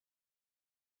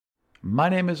My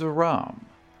name is Aram.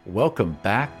 Welcome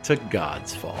back to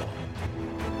God's Fall.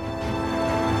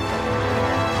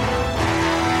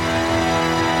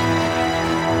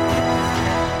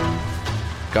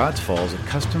 God's Fall is a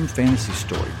custom fantasy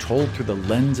story told through the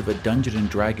lens of a Dungeons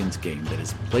 & Dragons game that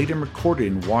is played and recorded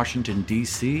in Washington,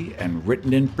 D.C. and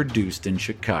written and produced in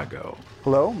Chicago.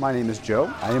 Hello, my name is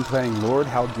Joe. I am playing Lord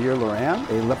Haldir Loran,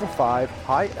 a level 5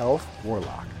 High Elf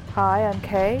Warlock. Hi, I'm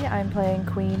Kay. I'm playing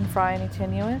Queen Phryane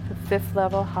Tinueth, a 5th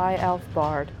level High Elf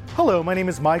Bard. Hello, my name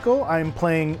is Michael. I'm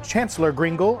playing Chancellor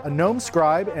Gringle, a gnome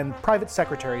scribe and private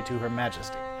secretary to Her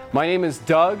Majesty. My name is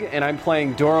Doug, and I'm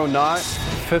playing Doro Knott,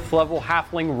 5th level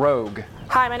Halfling Rogue.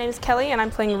 Hi, my name is Kelly, and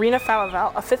I'm playing Rena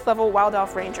Falaval, a 5th level Wild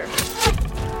Elf Ranger.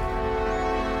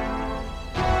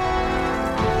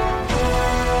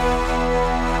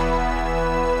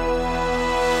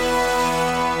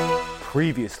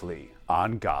 Previously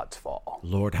on God's Fall.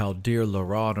 Lord Haldir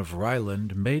Loran of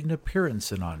Ryland made an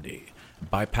appearance in Ani,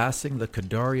 bypassing the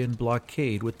Kadarian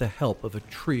blockade with the help of a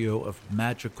trio of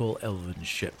magical elven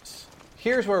ships.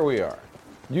 Here's where we are.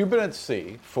 You've been at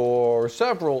sea for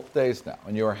several days now,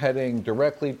 and you are heading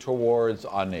directly towards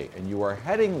Ani, and you are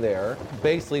heading there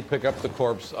basically pick up the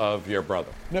corpse of your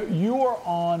brother. Now, you are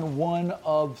on one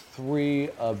of 3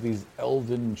 of these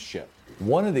elven ships.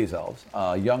 One of these elves,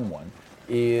 a young one,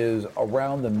 is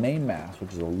around the main mast,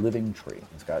 which is a living tree.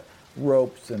 It's got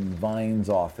ropes and vines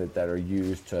off it that are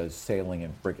used to sailing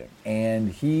and rigging.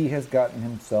 And he has gotten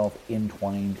himself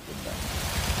entwined in them.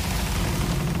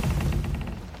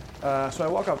 So I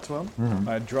walk up to him,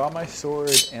 I draw my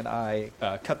sword, and I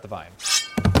cut the vine.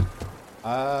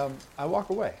 I walk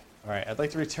away. All right, I'd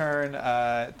like to return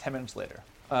 10 minutes later.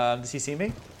 Does he see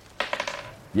me?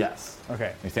 Yes.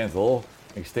 Okay. He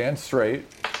stands straight.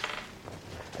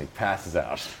 He passes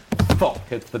out. Boom,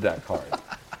 hits the deck hard.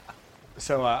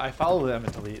 So I follow them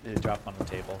until they drop on the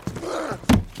table.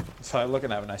 So I look at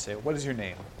him and I say, "What is your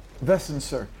name?" Vesson,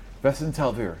 sir. Vesson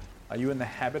Talvir. Are you in the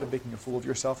habit of making a fool of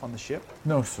yourself on the ship?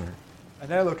 No, sir.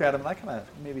 And then I look at him and I kind of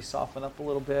maybe soften up a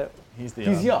little bit. He's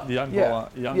young. The young Yeah.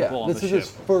 bull on the ship. This is his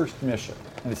first mission,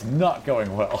 and it's not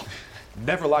going well.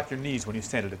 Never lock your knees when you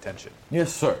stand at attention.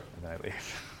 Yes, sir. And I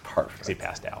leave. Perfect. 'Cause he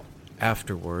passed out.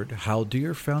 Afterward,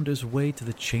 Haldir found his way to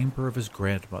the chamber of his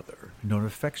grandmother, known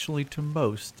affectionately to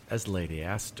most as Lady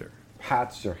Aster.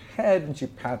 Pats your head, and she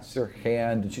pats your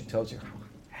hand, and she tells you how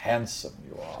handsome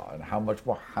you are, and how much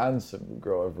more handsome you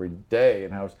grow every day,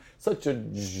 and how it's such a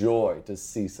joy to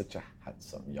see such a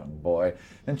handsome young boy.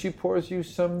 And she pours you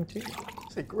some tea.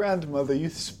 Say, "Grandmother, you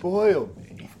spoil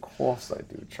me." Of course I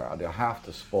do, child. You have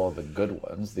to spoil the good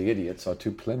ones. The idiots are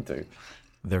too plenty.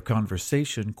 Their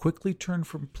conversation quickly turned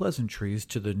from pleasantries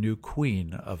to the new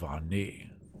queen of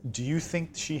Ani. Do you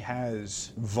think she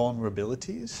has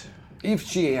vulnerabilities? If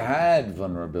she had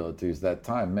vulnerabilities, that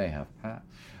time may have passed.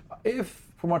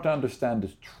 If, from what I understand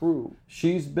is true,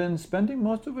 she's been spending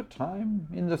most of her time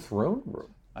in the throne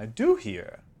room. I do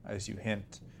hear, as you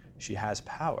hint, she has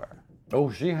power. Oh,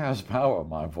 she has power,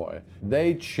 my boy.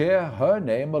 They cheer her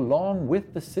name along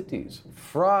with the cities.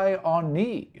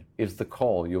 Phryane is the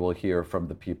call you will hear from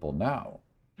the people now.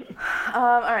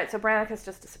 All right, so Brannicus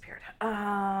just disappeared.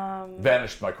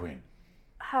 Vanished, my queen.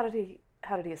 How did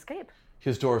he escape?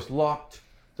 His door's locked.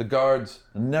 The guards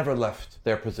never left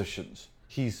their positions.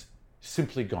 He's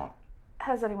simply gone.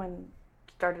 Has anyone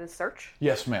started a search?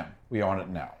 Yes, ma'am. We are on it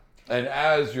now. And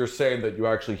as you're saying that, you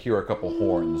actually hear a couple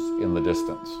horns in the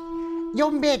distance. Your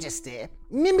Majesty,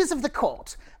 members of the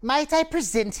court, might I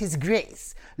present His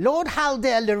Grace, Lord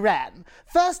Haldir Loran,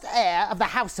 first heir of the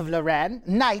House of Loran,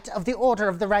 Knight of the Order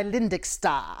of the Rylandic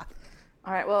Star.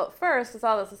 All right, well, first, as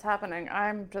all this is happening,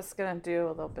 I'm just going to do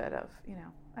a little bit of,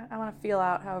 I want to feel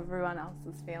out how everyone else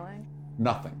is feeling.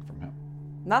 Nothing from him.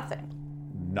 Nothing.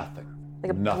 Nothing.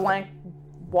 Like a Nothing. blank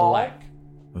wall. Blank.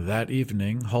 That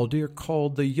evening, Haldir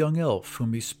called the young elf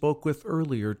whom he spoke with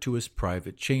earlier to his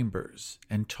private chambers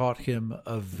and taught him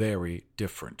a very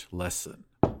different lesson.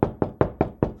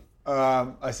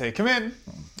 I say, "Come in."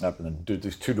 Up and then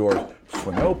these 2 doors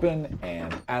swing open,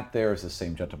 and at there is the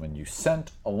same gentleman you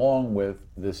sent, along with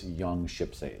this young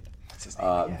ship's aide. What's his name?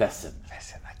 Vesson.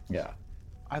 Vesson. Yeah.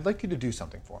 I'd like you to do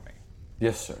something for me,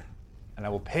 Yes, sir. and I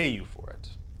will pay you for it.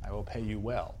 I will pay you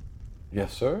well.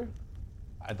 Yes, sir.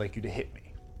 I'd like you to hit me.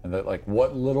 And that, like,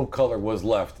 what little color was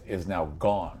left is now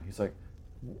gone. He's like,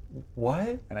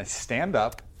 what? And I stand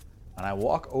up, and I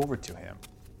walk over to him,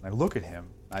 and I look at him,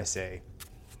 and I say,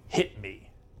 "Hit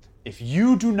me. If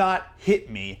you do not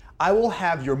hit me, I will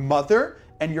have your mother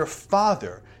and your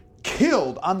father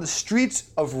killed on the streets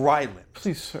of Ryland.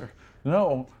 Please, sir.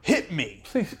 No. Hit me."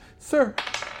 Please, sir.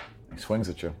 He swings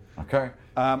at you. Okay.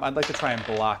 I'd like to try and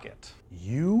block it.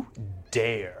 You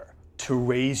dare to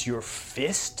raise your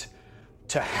fist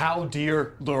to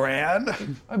Haldir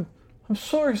Loran? I'm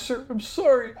sorry, sir. I'm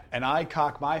sorry. And I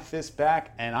cock my fist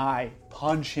back and I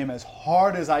punch him as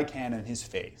hard as I can in his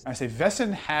face. I say,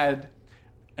 Vessen had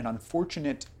an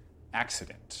unfortunate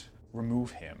accident.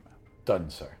 Remove him. Done,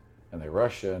 sir. And they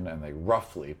rush in and they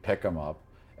roughly pick him up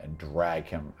and drag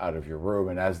him out of your room.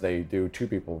 And as they do, two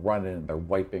people run in and they're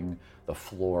wiping the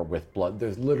floor with blood.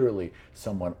 There's literally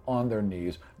someone on their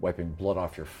knees wiping blood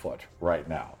off your foot right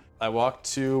now. I walk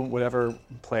to whatever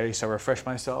place I refresh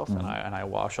myself, and I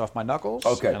wash off my knuckles,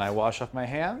 Okay. and I wash off my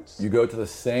hands. You go to the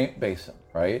same basin,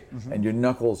 right? And your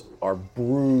knuckles are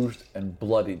bruised and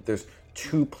bloody. There's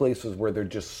two places where they're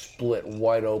just split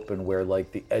wide open, where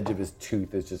like the edge of his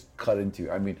tooth is just cut into.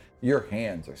 I mean, your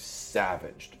hands are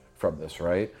savaged from this,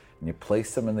 right? And you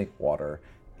place them in the water,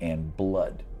 and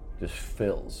blood just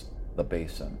fills the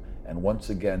basin. And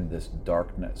once again, this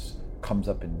darkness comes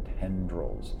up in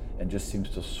tendrils and just seems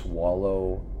to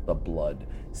swallow the blood,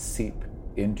 seep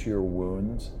into your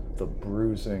wounds. The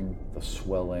bruising, the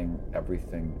swelling,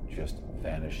 everything just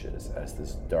vanishes as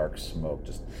this dark smoke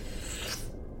just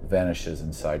vanishes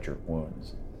inside your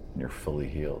wounds. And you're fully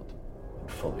healed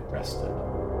and fully rested.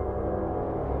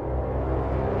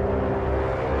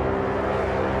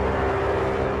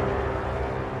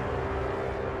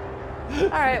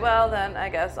 All right, well then I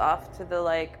guess off to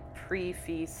the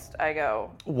pre-feast I go.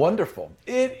 Wonderful.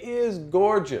 It is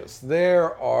gorgeous.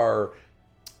 There are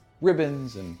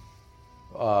ribbons and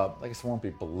I guess there won't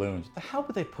be balloons. What the hell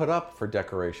would they put up for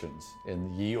decorations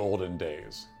in ye olden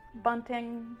days?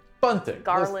 Bunting. Bunting.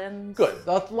 Garlands. Good.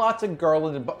 Lots of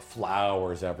garland and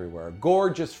flowers everywhere.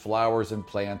 Gorgeous flowers and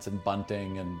plants and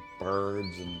bunting and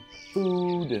birds and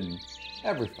food and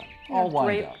everything. All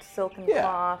lined up. Draped silken Yeah.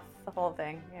 cloth, the whole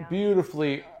thing. Yeah.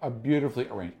 Beautifully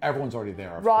arranged. Everyone's already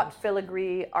there. of Wrought course.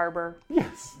 filigree arbor.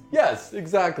 Yes,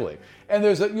 exactly. And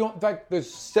there's in fact,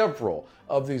 there's several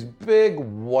of these big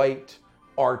white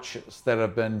arches that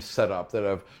have been set up that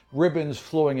have ribbons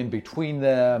flowing in between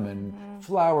them and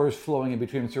flowers flowing in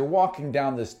between them. So you're walking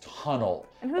down this tunnel.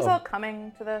 And who's all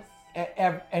coming to this?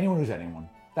 Anyone who's anyone,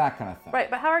 that kind of thing. Right,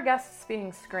 but how are guests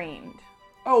being screened?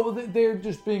 Oh, they're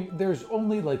just there's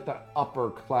only like the upper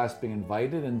class being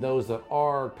invited, and those that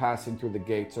are passing through the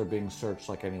gates are being searched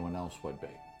like anyone else would be.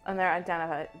 And their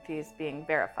identities being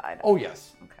verified. Oh,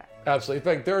 yes. Okay. Absolutely.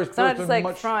 In fact, there's So not just been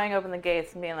like throwing open the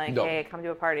gates and being like, No. hey, come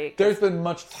to a party. There's been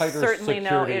much tighter certainly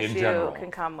security no in general. issue can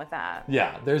come with that.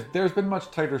 Yeah, there's been much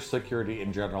tighter security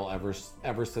in general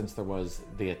ever since there was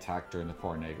the attack during the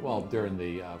coronation. Well, during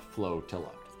the flotilla.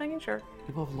 Just making sure.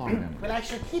 People have long memories. Well, I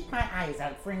shall keep my eyes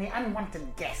out for any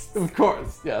unwanted guests. Of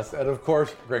course, yes, and of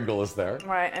course, Gringle is there.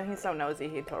 Right, and he's so nosy,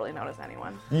 he'd totally notice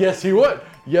anyone. Yes, he would.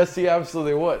 Yes, he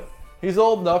absolutely would. He's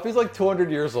old enough. He's like 200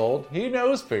 years old. He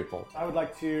knows people. I would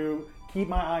like to keep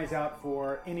my eyes out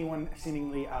for anyone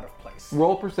seemingly out of place.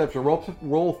 Roll perception.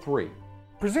 Roll 3.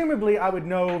 Presumably, I would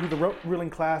know who the ruling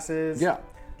class is. Yeah.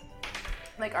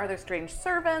 Like, are there strange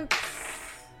servants?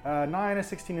 9, a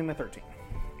 16, and a 13.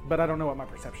 But I don't know what my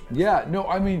perception is. Yeah. No,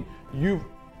 I mean you.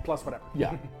 Plus whatever.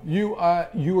 Yeah. You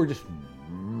are just,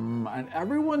 and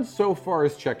everyone so far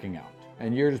is checking out.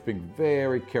 And you're just being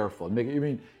very careful.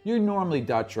 You normally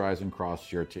dot your I's and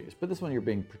cross your T's, but this one you're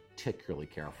being particularly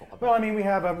careful about. Well, I mean, we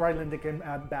have a Rylandic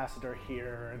ambassador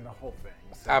here and the whole thing.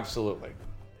 So. Absolutely.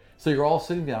 So you're all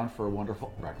sitting down for a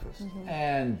wonderful breakfast,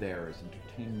 and there's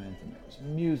entertainment, and there's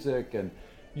music, and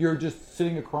you're just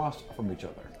sitting across from each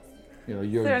other. You know,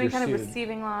 Is there any kind seated. of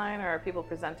receiving line, or are people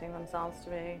presenting themselves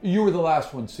to me? You were the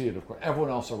last one seated, of course.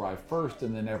 Everyone else arrived first,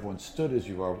 and then everyone stood as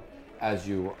you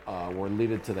were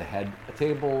leaded to the head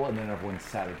table, and then everyone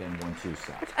sat again once you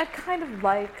sat. Which I kind of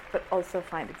like, but also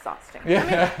find exhausting. Yeah.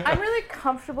 I mean, I'm really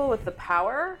comfortable with the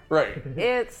power. Right.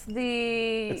 It's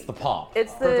the pomp.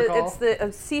 It's the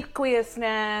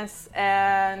obsequiousness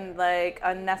and like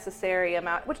unnecessary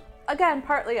amount, which again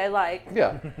partly I like.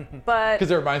 Yeah. But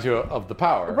Because it reminds you of the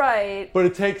power. Right. But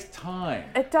it takes time.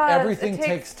 It does. Everything It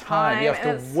takes time. You have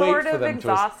and to it's wait sort for of them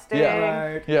exhausting. to. Yeah.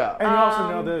 Right. Yeah. And you also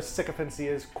know the sycophancy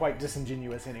is quite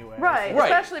disingenuous anyway. Right. Right.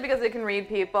 Especially because it can read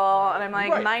people, and I'm like,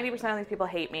 Right. 90% of these people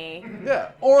hate me.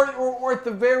 Yeah. Or at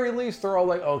the very least, they're all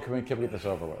like, "Oh, can we get this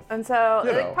over with?" And so,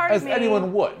 You like, know, part as of me,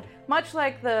 anyone would. much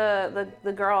like the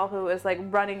girl who is like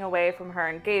running away from her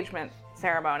engagement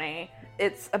ceremony,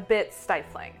 it's a bit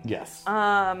stifling. Yes.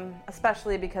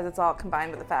 Especially because it's all combined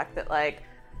with the fact that, like,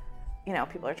 you know,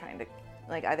 people are trying to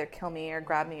like either kill me or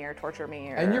grab me or torture me.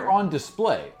 Or... And you're on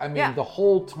display. I mean, Yeah. the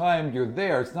whole time you're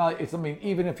there, it's not. It's. I mean,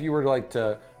 even if you were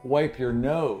to wipe your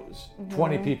nose,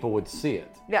 20 people would see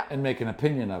it. Yeah. And make an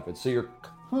opinion of it. So you're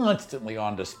constantly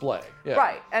on display. Yeah.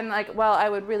 Right. And like, well, I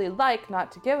would really like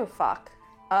not to give a fuck.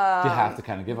 You have to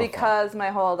kind of give a fuck. Because my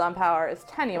hold on power is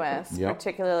tenuous, Yep.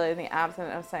 particularly in the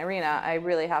absence of Cyrena, I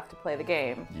really have to play the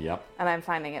game. Yep. And I'm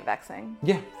finding it vexing.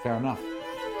 Yeah. Fair enough.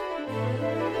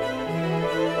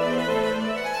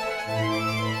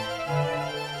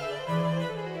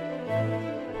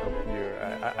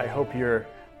 I hope your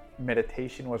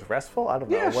meditation was restful. I don't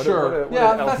know. Yeah, What sure. did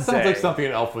Yeah, elf that sounds say? like something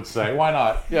an elf would say. Why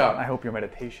not? Yeah. I hope your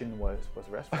meditation was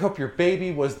restful. I hope your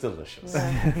baby was delicious.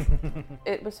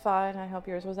 It was fine. I hope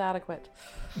yours was adequate.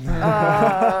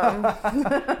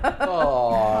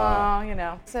 Oh, you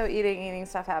know. So eating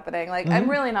stuff happening. Like, I'm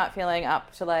really not feeling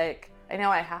up to, like, I know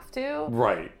I have to.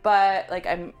 Right. But, like,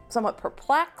 I'm somewhat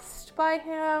perplexed by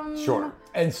him. Sure.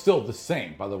 And still the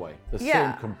same, by the way. The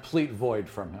Yeah. same complete void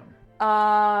from him.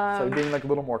 So being like a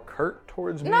little more curt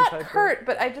towards me. Not type curt,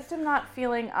 but I just am not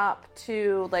feeling up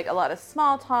to like a lot of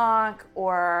small talk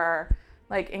or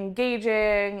like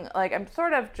engaging. Like I'm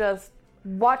sort of just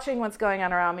watching what's going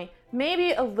on around me.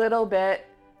 Maybe a little bit,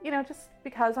 you know, just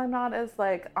because I'm not as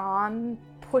like on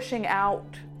pushing out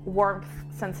warmth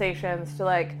sensations to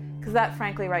like, because that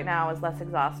frankly right now is less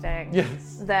exhausting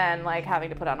than like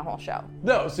having to put on a whole show.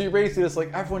 No, so you're basically just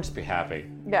like, everyone just be happy.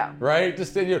 Yeah. Right?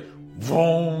 Just you're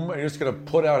boom, and you're just gonna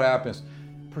put out happiness.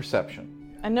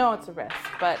 Perception. I know it's a risk,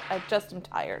 but I just am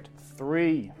tired.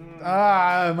 3.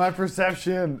 My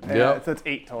perception. Yep. So it's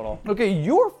 8 total. Okay,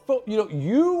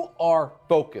 you are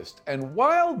focused, and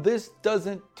while this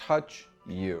doesn't touch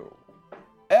you,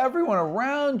 everyone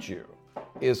around you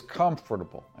is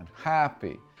comfortable and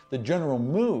happy. The general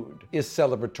mood is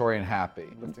celebratory and happy.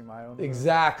 Lifting my own.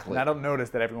 Exactly. And I don't notice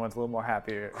that everyone's a little more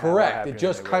happier. Correct. It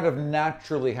just kind of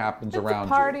naturally happens It's around a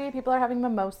party. People are having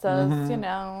mimosas, you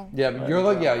know. you. Yeah, but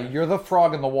you're the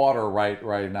frog in the water right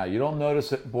now. You don't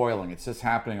notice it boiling. It's just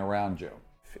happening around you.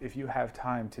 If you have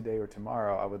time today or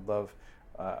tomorrow, I would love,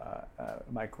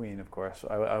 my queen, of course,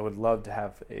 I would love to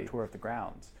have a tour of the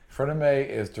grounds. Freneme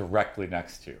is directly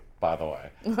next to you, by the way.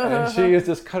 And she is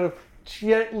just kind of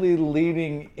gently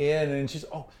leading in, and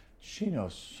she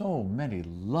knows so many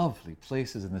lovely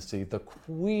places in the city. The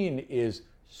queen is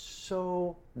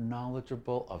so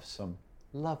knowledgeable of some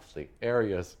lovely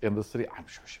areas in the city. I'm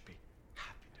sure she'd be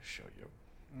happy to show you.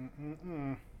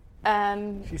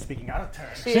 And She's speaking out of turn.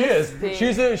 She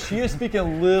is speaking a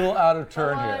little out of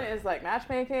turn someone here. is like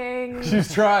matchmaking.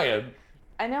 She's trying.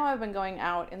 I know I've been going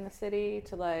out in the city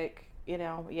to like, you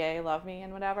know, yay, love me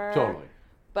and whatever. Totally.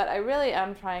 But I really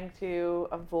am trying to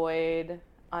avoid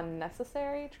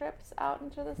unnecessary trips out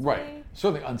into the city. Right.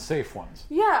 Certainly unsafe ones.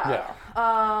 Yeah.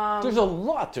 There's a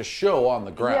lot to show on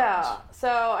the ground. Yeah. So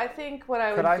I think what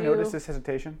I would Could I do... notice this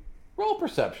hesitation? Roll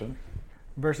perception.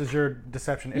 Versus your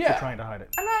deception if Yeah. you're trying to hide it.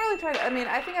 I'm not really trying to... I mean,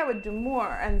 I think I would do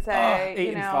more and say, 8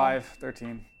 you know... and 5,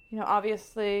 13. You know,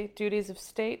 obviously, duties of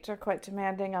state are quite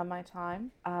demanding on my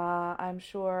time. I'm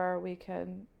sure we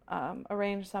can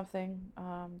arrange something.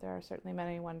 There are certainly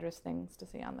many wondrous things to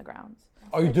see on the grounds.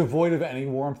 Are you devoid of any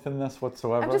warmth in this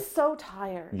whatsoever? I'm just so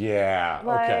tired. Yeah.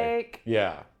 Okay. Like,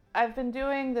 Yeah. I've been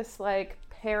doing this, like,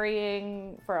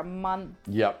 parrying for a month.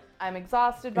 Yep. I'm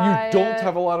exhausted by it. You don't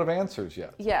have a lot of answers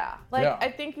yet. Yeah. Like, Yeah.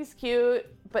 I think he's cute,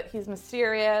 but he's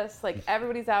mysterious. Like,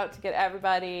 everybody's out to get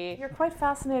everybody. You're quite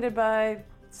fascinated by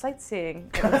sightseeing,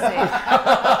 it would seem. And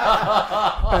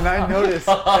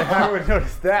I would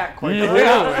notice that quite clearly.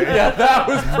 Yeah, that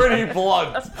was pretty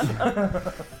blunt.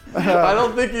 I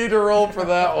don't think you need to roll for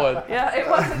that one. Yeah, it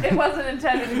wasn't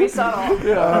intended to be subtle.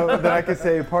 Then I could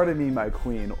say, pardon me, my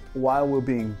queen, while we're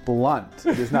being blunt,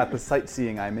 it is not the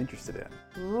sightseeing I'm interested in.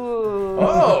 Ooh.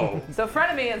 Oh. So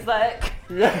frenemy is like,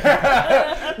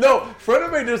 No,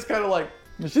 Frenemy just kind of like,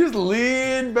 she's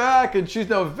leaned back and she's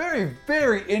now very,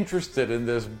 very interested in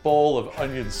this bowl of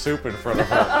onion soup in front of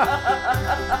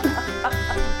her.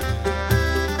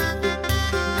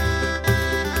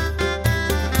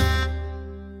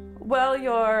 well,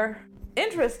 your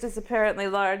interest is apparently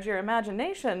large. Your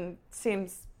imagination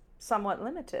seems somewhat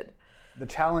limited. The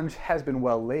challenge has been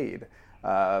well laid.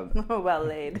 Well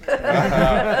laid.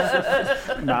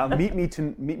 Now, meet me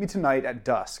tonight at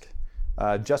dusk,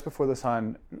 just before the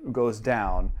sun goes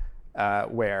down.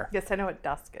 Where? Yes, I know what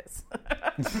dusk is. No,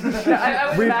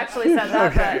 I wouldn't have actually said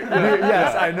that. Okay.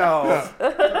 Yes, I know.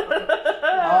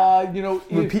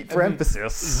 Repeat for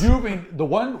emphasis. You mean the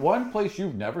one place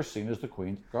you've never seen is the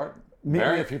Queen's Garden.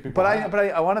 Very few people. But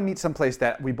I want to meet someplace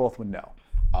that we both would know.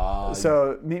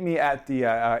 So meet me at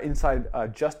the inside,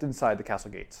 just inside the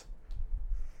castle gates.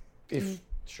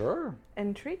 Sure.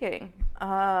 Intriguing.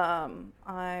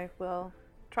 I will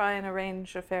try and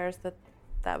arrange affairs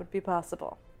that would be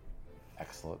possible.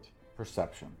 Excellent.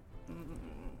 Perception.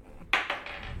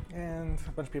 And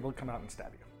a bunch of people come out and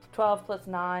stab you. 12 plus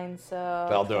 9, so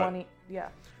That'll do it. 20. Yeah.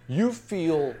 You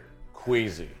feel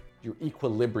queasy. Your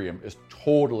equilibrium is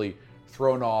totally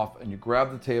thrown off, and you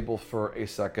grab the table for a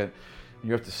second. And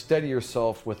you have to steady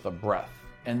yourself with the breath.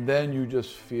 And then you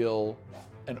just feel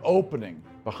an opening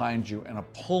behind you and a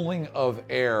pulling of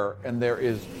air, and there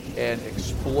is an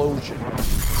explosion.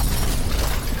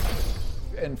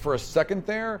 And for a second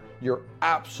there, you're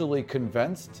absolutely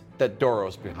convinced that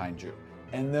Doro's behind you.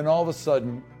 And then all of a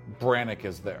sudden, Brannick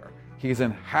is there. He's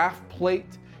in half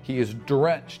plate. He is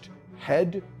drenched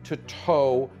head to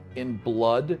toe in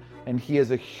blood, and he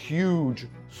has a huge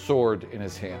sword in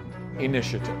his hand.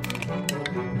 Initiative.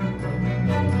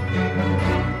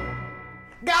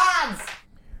 Guards!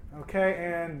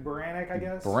 Okay, and Brannick, I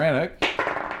guess? Brannick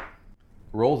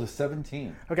rolls a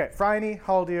 17. Okay, Phryne,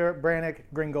 Haldir, Brannick,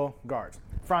 Gringle, guards.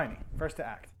 Phryne, first to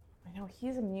act. I know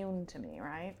he's immune to me,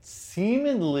 right?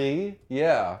 Seemingly,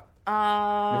 yeah. You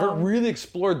haven't really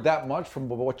explored that much from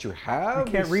what you have.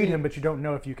 You can't read him, but you don't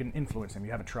know if you can influence him.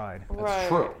 You haven't tried. That's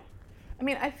true. I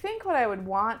mean, I think what I would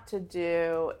want to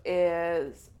do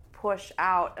is push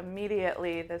out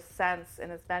immediately this sense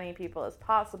in as many people as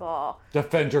possible.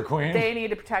 Defend your queen. They need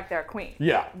to protect their queen.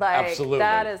 Yeah, absolutely.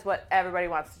 That is what everybody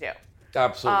wants to do.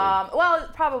 Absolutely. Well,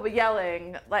 probably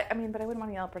yelling, but I wouldn't want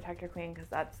to yell "protect your queen" because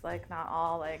that's not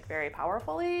all very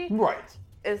powerfully. Right.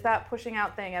 Is that pushing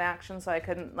out thing an action? So I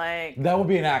couldn't That would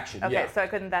be an action. Okay, yeah. so I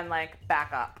couldn't then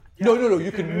back up. No.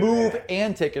 You can move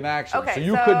and take an action. Okay, so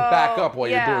you could back up while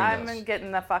you're doing I'm this.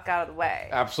 getting the fuck out of the way.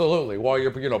 Absolutely. While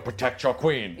you're, protect your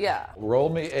queen. Yeah. Roll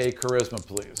me a charisma,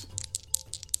 please.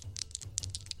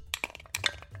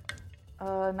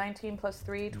 19 plus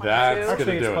 3, 22. That's Actually,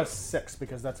 gonna it's do plus it. 6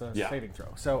 because that's a Yeah. saving throw.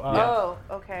 So,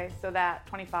 Okay, so that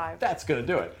 25. That's going to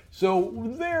do it. So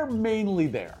they're mainly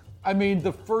there. I mean,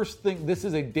 the first thing, this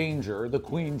is a danger. The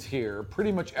queen's here.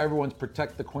 Pretty much everyone's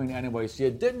protect the queen anyway, so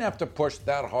you didn't have to push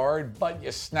that hard, but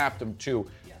you snapped them too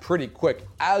pretty quick.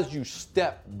 As you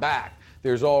step back,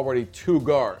 there's already 2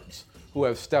 guards who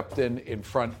have stepped in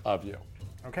front of you.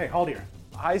 Okay, Haldir.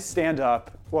 I stand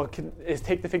up. Well,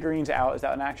 take the figurines out. Is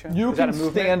that an action? You Is that can a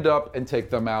movement? stand up and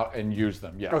take them out and use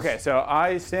them, yes. Okay, so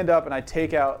I stand up and I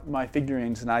take out my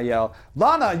figurines and I yell,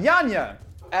 Lana, Yanya!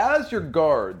 As your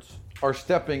guards are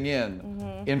stepping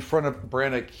in front of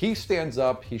Brannick, he stands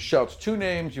up, he shouts 2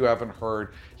 names you haven't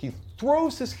heard, he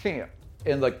throws his hand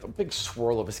in the big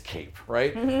swirl of his cape,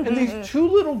 right? And these 2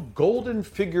 little golden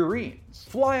figurines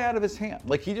fly out of his hand.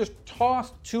 He just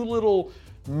tossed 2 little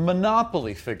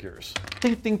Monopoly figures.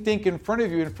 Think, think, think in front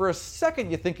of you, and for a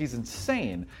second you think he's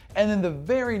insane. And then the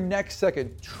very next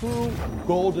second, 2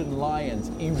 golden lions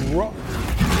erupt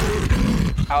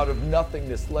out of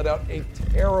nothingness, let out a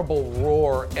terrible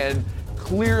roar, and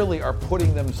clearly are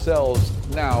putting themselves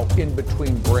now in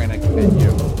between Brannick and you.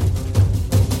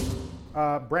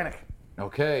 Brannick.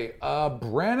 Okay,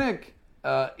 Brannick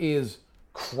is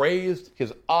crazed.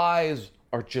 His eyes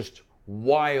are just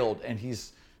wild, and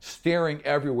he's staring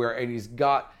everywhere, and he's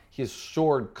got his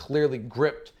sword clearly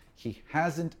gripped. He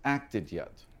hasn't acted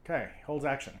yet. Okay, holds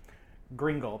action.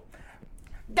 Gringle.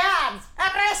 Guards,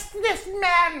 arrest this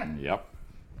man! Yep,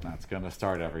 that's gonna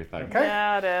start everything. Okay.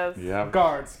 Yeah, it is. Yep.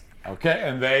 Guards. Okay,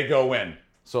 and they go in.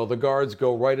 So the guards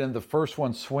go right in. The first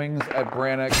one swings at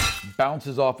Brannick,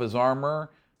 bounces off his armor.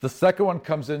 The second one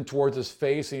comes in towards his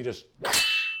face, and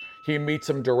he meets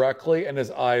him directly, and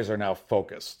his eyes are now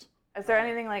focused. Is there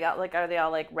anything are they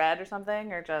all red or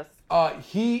something, or just?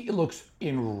 He looks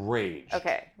enraged.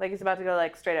 Okay, he's about to go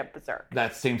straight up berserk.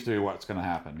 That seems to be what's going to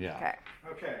happen. Yeah. Okay.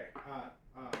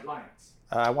 Okay, lions.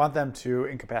 I want them to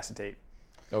incapacitate.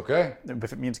 Okay.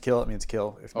 If it means kill, it means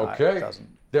kill. If not, it Okay.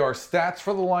 doesn't. There are stats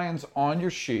for the lions on your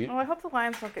sheet. Oh, I hope the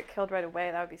lions don't get killed right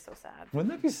away. That would be so sad.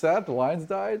 Wouldn't that be sad? The lions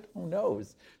died? Who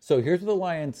knows? So here's what the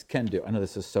lions can do. I know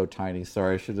this is so tiny.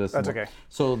 Sorry, I should just. That's okay.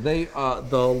 So they,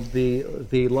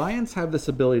 the lions have this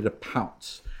ability to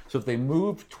pounce. So if they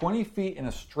move 20 feet in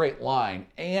a straight line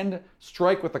and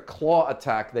strike with a claw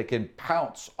attack, they can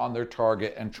pounce on their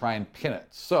target and try and pin it.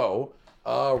 So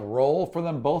roll for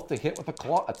them both to hit with a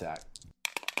claw attack.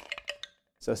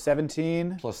 So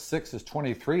 17 Plus 6 is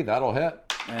 23. That'll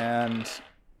hit. and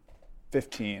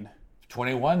 15.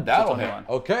 21. That'll hit. 21.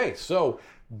 Okay, so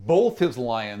both his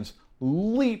lions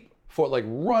leap for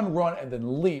run, and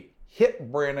then leap,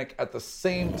 hit Brannick at the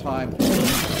same time.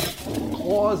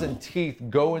 Claws and teeth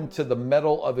go into the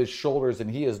metal of his shoulders,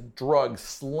 and he is drugged,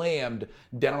 slammed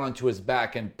down onto his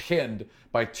back, and pinned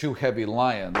by 2 heavy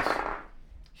lions.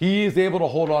 He is able to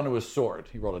hold on to his sword.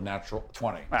 He rolled a natural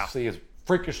 20. Wow. So he is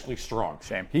freakishly strong.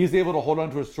 Shame. He's able to hold on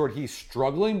to his sword. He's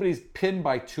struggling, but he's pinned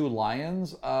by 2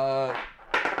 lions.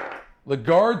 The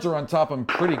guards are on top of him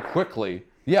pretty quickly.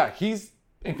 Yeah, he's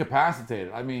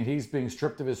incapacitated. I mean, he's being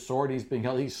stripped of his sword. He's being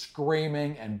held. He's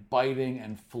screaming and biting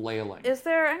and flailing. Is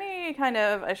there any kind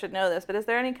of, I should know this, but is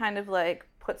there any kind of like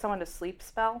put someone to sleep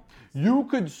spell? You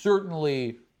could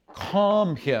certainly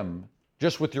calm him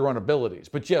just with your own abilities.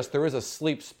 But yes, there is a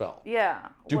sleep spell. Yeah.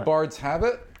 Do bards have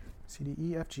it? C, D,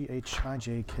 E, F, G, H, I,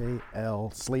 J, K,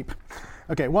 L, sleep.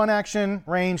 Okay, 1 action,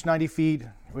 range 90 feet,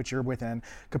 which you're within.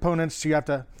 Components, you have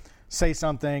to say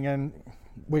something and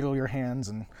wiggle your hands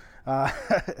and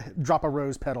drop a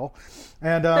rose petal.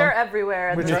 And They're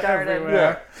everywhere at which the are garden.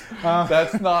 everywhere.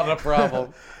 That's not a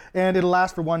problem. And it'll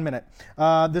last for 1 minute.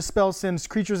 This spell sends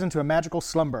creatures into a magical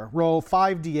slumber. Roll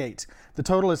 5d8. The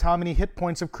total is how many hit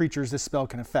points of creatures this spell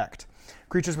can affect.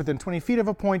 Creatures within 20 feet of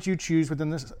a point you choose within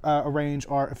this range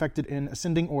are affected in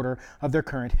ascending order of their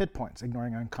current hit points,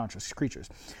 ignoring unconscious creatures.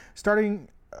 Starting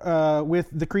with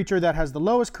the creature that has the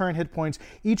lowest current hit points,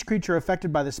 each creature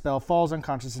affected by the spell falls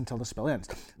unconscious until the spell ends.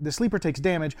 The sleeper takes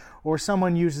damage, or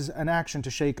someone uses an action to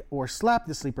shake or slap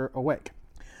the sleeper awake.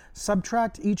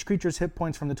 Subtract each creature's hit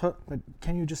points from the total. But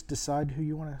can you just decide who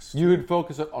you want to? You could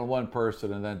focus it on one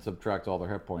person and then subtract all their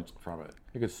hit points from it.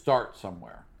 You could start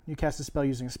somewhere. You cast a spell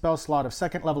using a spell slot of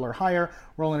 2nd level or higher.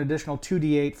 Roll an additional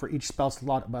 2d8 for each spell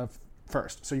slot above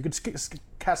 1st. So you could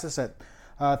cast this at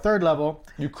 3rd level.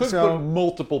 You could put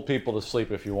multiple people to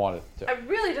sleep if you wanted to. I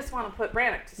really just want to put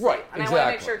Brannick to sleep. Right, and exactly. I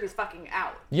want to make sure he's fucking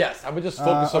out. Yes, I would just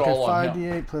focus it all on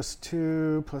him. 5d8 plus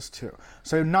 2 plus 2.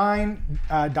 So 9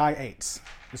 die 8s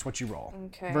is what you roll.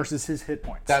 Okay. Versus his hit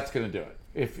points. That's going to do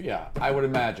it. I would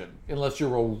imagine. Unless you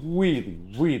roll really,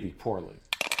 really poorly.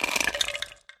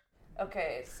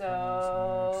 Okay,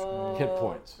 so Hit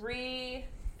points. 3,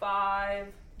 5,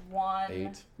 1,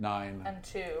 8, 9, and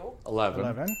 2.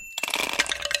 11,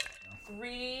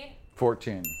 3,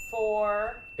 14,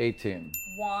 4, 18,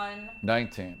 1,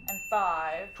 19, and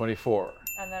 5, 24,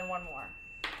 and then 1 more.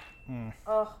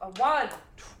 Oh, a 1.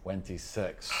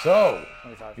 26. So,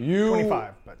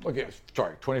 25. But Okay,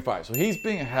 sorry, 25. So he's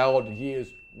being held and he is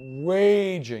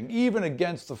raging, even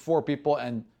against the 4 people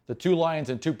and the 2 lions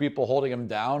and 2 people holding him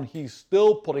down. He's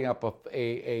still putting up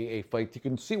a fight. You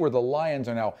can see where the lions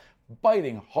are now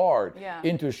biting hard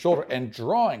into his shoulder and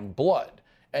drawing blood.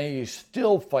 And he's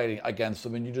still fighting against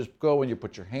them. And you just go and you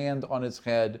put your hand on his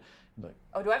head. Like,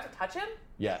 Oh, do I have to touch him?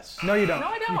 yes. no, you don't. No,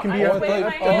 I don't. You can I be just at wave my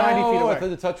 90 feet hand. away. I thought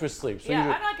the touch was sleep. So Yeah, you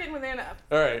just, I'm not getting within a...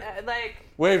 all right. like,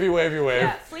 Wavy, wave.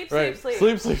 Yeah, sleep, right. sleep.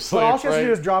 Sleep. So all she has to do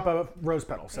right. is drop a rose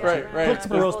petal. So Right. Click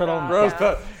some rose petal. Rose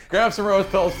petal. Grab some rose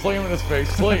petals, fling him in his face,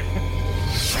 sleep.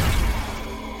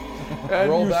 And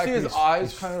Roll you back see his these-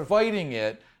 eyes kind of fighting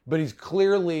it, but he's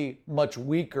clearly much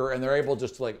weaker, and they're able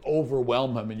just to like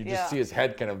overwhelm him, and you just see his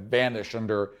head kind of vanish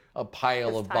under a pile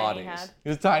His of tiny bodies. head.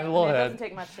 His tiny little it head. doesn't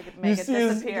take much to make it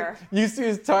disappear. You see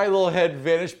his tiny little head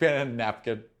vanish behind a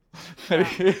napkin. And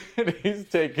he's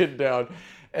taken down.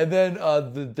 And then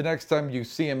the next time you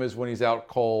see him is when he's out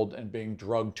cold and being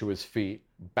drugged to his feet,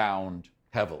 bound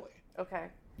heavily, Okay.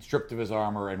 stripped of his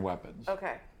armor and weapons.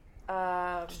 Okay.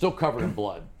 Still covered in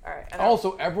blood. All right. And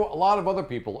Also, a lot of other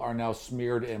people are now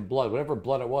smeared in blood. Whatever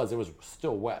blood it was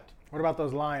still wet. What about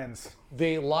those lions?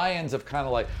 The lions have kind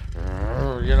of like,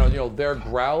 they're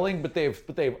growling, but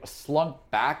they've slunk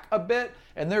back a bit,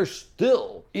 and they're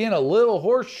still in a little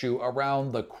horseshoe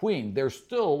around the queen. They're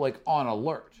still like on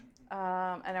alert.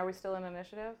 and are we still in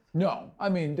initiative? No, I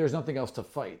mean, there's nothing else to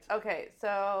fight. Okay,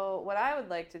 so what I would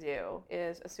like to do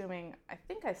is, assuming I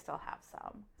think I still have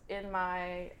some in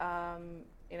my,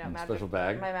 special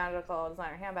bag? my magical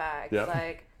designer handbag. Yep.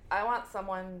 Like, I want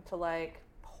someone to like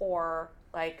pour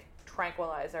like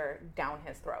tranquilizer down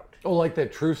his throat. Oh, like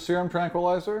that truth serum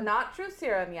tranquilizer? Not true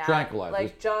serum yet. Tranquilizer.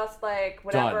 Like just like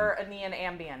whatever Aenean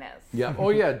Ambien is. Yeah. Oh,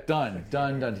 yeah. Done.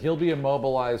 He'll be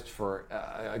immobilized for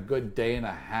a good day and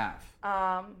a half.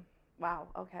 Wow.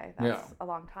 Okay, that's a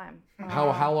long time.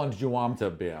 How long did you want him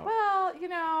to be out? Well,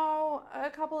 a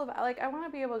couple of I want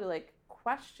to be able to like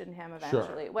question him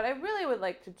eventually. Sure. What I really would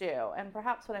like to do, and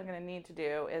perhaps what I'm going to need to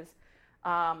do, is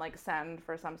send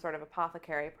for some sort of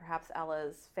apothecary, perhaps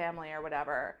Ella's family or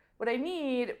whatever. What I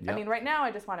need, I mean, right now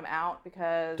I just want him out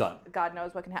because God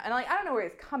knows what can happen. And I don't know where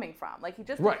he's coming from. Like he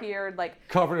just appeared,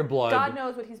 covered in blood. God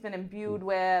knows what he's been imbued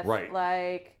with. Right.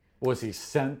 Like. Was he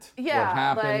sent? Yeah, what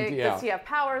happened? does he have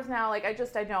powers now? Like,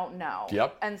 I don't know.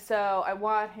 Yep. And so I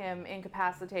want him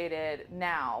incapacitated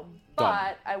now,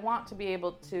 but I want to be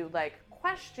able to, like,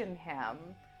 question him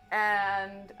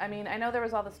And I mean, I know there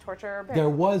was all this torture. There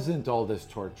wasn't all this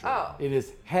torture. Oh. In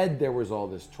his head, there was all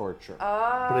this torture.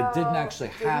 But it didn't actually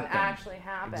happen. Didn't actually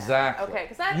happen. Exactly. Okay,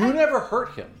 because you never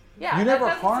hurt him. Yeah, you that never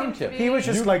doesn't harmed seem to him. be- He was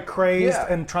just like crazed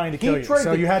and trying to kill you,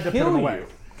 so you had to put him away.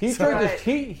 He So- tried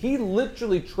to, he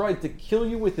literally tried to kill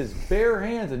you with his bare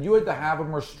hands, and you had to have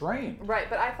him restrained. Right,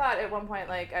 but I thought at one point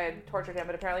like I had tortured him,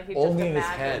 but apparently he Only just in his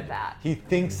imagined head. that. He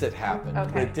thinks it happened, but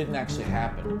Okay. it didn't actually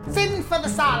happen. Fin for the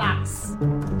Sarlaccs!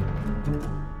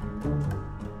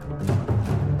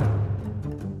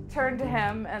 Turn to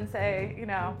him and say,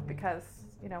 because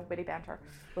witty banter.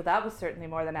 Well, that was certainly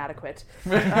more than adequate.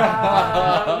 And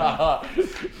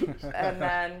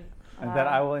then. And then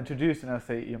I will introduce, and I'll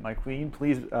say, my queen,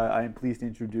 please, I am pleased to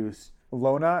introduce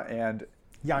Lona and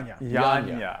Yanya.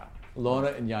 Yanya. Lona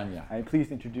and Yanya. I am pleased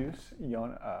to introduce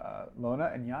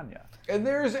Lona and Yanya. And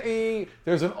there's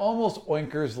an almost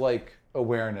Oinkers-like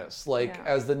awareness.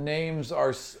 As the names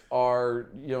are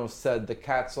said, the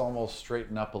cats almost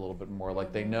straighten up a little bit more.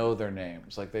 Like they know their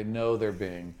names. Like they know they're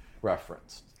being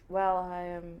referenced. Well, I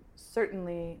am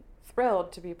certainly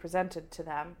thrilled to be presented to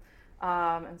them,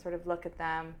 and sort of look at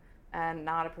them and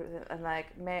not approve and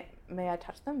like, may I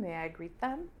touch them? May I greet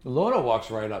them? Lona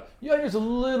walks right up. Yanya's a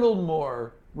little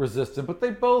more resistant, but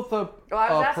they both Well,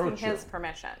 I was asking approach his you.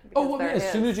 permission. Oh, well,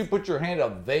 as soon as you put your hand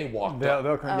up, they walked up.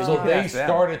 They'll come So they past them.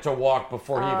 started to walk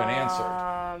before he even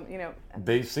answered.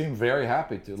 They seem very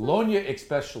happy to. Lonya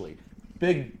especially.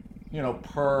 Big,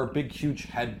 purr, big huge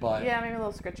head butt. Yeah, maybe a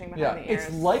little scritching behind Yeah, the ears.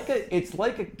 it's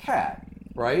like a cat,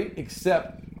 right?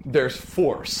 Except there's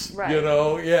force. Right.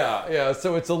 Yeah.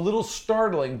 So it's a little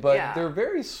startling, but Yeah. they're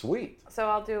very sweet. So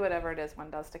I'll do whatever it is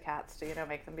one does to cats to,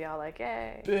 make them be all like,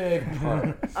 yay. Big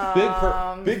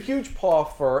purr. Big huge paw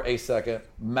for a second.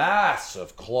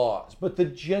 Massive claws, but the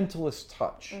gentlest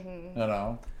touch.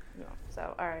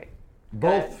 So, all right.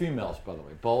 Both Good. females, by the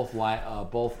way. Both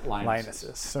lionesses.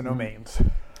 Lionesses, so no mains.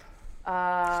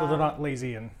 So they're not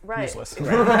lazy and Right. useless.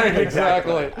 Right,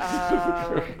 exactly.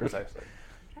 Precisely.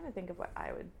 I'm trying to think of what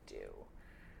I would do.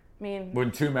 I mean,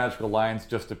 When two magical lions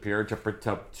just appeared to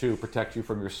protect you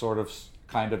from your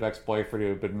kind of ex-boyfriend who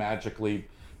had been magically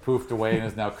poofed away and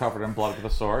is now covered in blood with a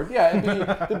sword. Yeah,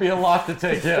 it'd be a lot to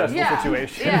take in.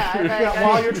 Situation. Yeah,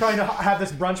 While you're trying to have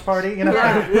this brunch party, Yeah,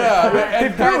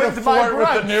 and kind of ruined my flirt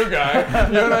with the new guy.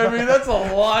 You know what I mean? That's a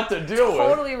lot to deal with.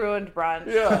 totally ruined brunch.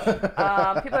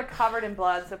 Yeah. People are covered in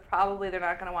blood, so probably they're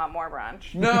not going to want more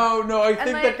brunch. No, I And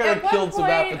think like, that kind at of what killed some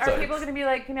point appetite. are people going to be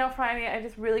like, Franny, I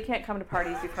just really can't come to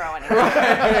parties you throw anymore?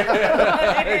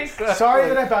 Sorry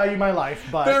that I value my life,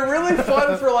 but They're really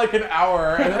fun for like an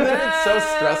hour, and then it's so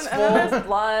And stressful. then there's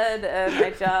blood, and I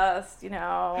just,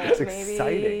 maybe.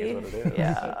 exciting is what it is.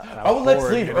 Yeah. Oh, let's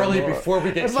leave early before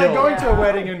we get it's killed. like going to a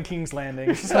wedding in King's Landing.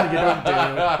 It's just something you don't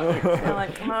do.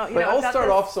 Like, well, They all start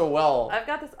off so well. I've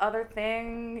got this other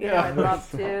thing, I'd love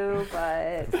to,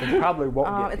 but It probably won't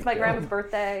get it's me my killed. grandma's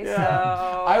birthday, so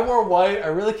I wore white. I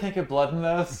really can't get blood in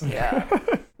this. yeah.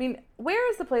 I mean, where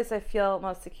is the place I feel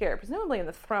most secure? Presumably in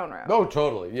the throne room. Oh,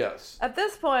 totally. Yes. At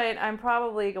this point, I'm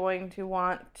probably going to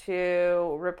want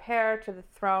to repair to the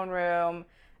throne room,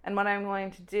 and what I'm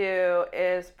going to do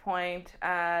is point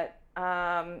at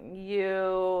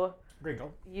you.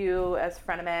 Gringle. You as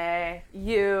frenemy,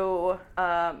 you,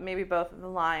 maybe both of the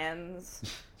lions.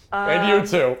 And you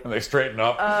too. And they straighten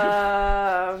up.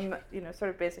 Sort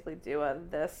of basically do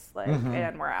this,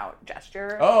 and we're out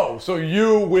gesture. Oh, so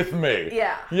you with me.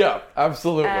 Yeah. Yeah,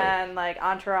 absolutely. And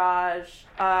entourage,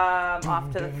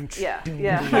 off to the, yeah.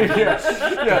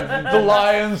 Yeah, the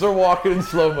lions are walking in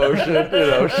slow motion,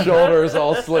 shoulders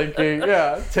all slinking,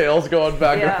 tails going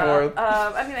back and forth.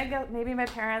 I guess maybe my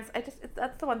parents,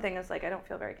 that's the one thing is I don't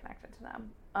feel very connected to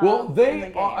them. Well, in they the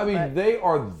game, are, they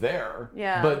are there,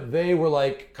 Yeah. but they were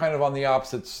kind of on the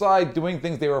opposite side, doing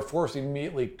things they were, of course,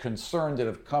 immediately concerned and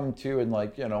have come to and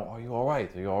are you all right?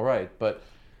 Are you all right? But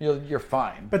you're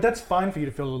fine. But that's fine for you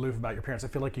to feel aloof about your parents. I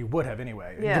feel like you would have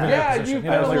anyway. Yeah. given their Yeah, position. you've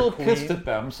You been know, a like, little pissed at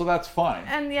them, so that's fine.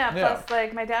 And plus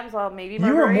my dad was all maybe you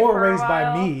were Marguerite more for a raised by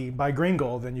while. me, by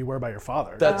Gringle, than you were by your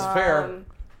father. That's fair.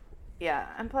 Yeah,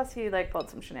 and plus he pulled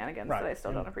some shenanigans Right. that I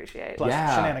still don't appreciate. Plus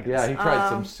shenanigans. Yeah, he tried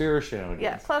some serious shenanigans.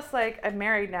 Yeah, plus I'm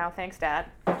married now, thanks Dad.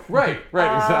 Right, exactly.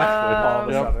 All of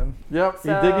a sudden. Yep, he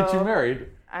did get you married.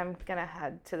 I'm gonna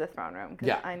head to the throne room because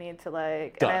Yeah. I need to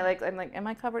Done. I'm like, am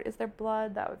I covered? Is there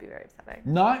blood? That would be very upsetting.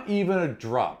 Not even a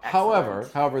drop.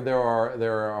 Excellent. However, there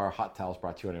are hot towels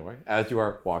brought to you anyway as you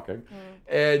are walking,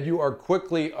 and you are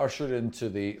quickly ushered into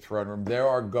the throne room. There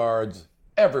are guards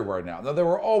everywhere now. Now there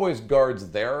were always guards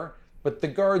there, but the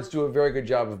guards do a very good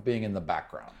job of being in the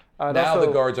background. Now the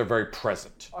guards are very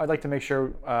present. I'd like to make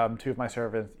sure 2 of my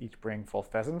servants each bring full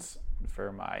pheasants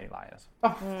for my lions.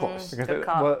 Of course. Good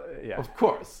call. Yeah. Of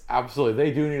course. Absolutely.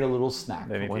 They do need a little snack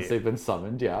They need once to they've been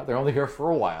summoned. Yeah. They're only here for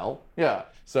a while. Yeah.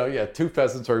 So, 2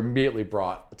 pheasants are immediately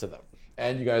brought to them.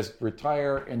 And you guys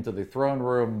retire into the throne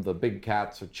room. The big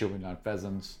cats are chewing on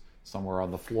pheasants somewhere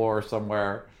on the floor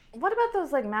somewhere. What about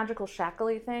those like magical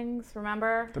shackly things?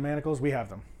 Remember? The manacles, we have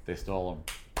them. They stole them.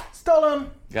 Stole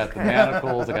them! They got the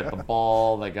manacles, they got the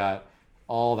ball, they got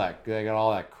all that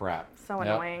crap. So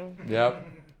annoying. Yep.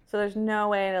 So there's no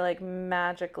way to like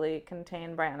magically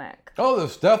contain Brannick. Oh,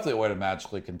 there's definitely a way to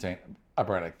magically contain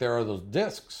Brannick. There are those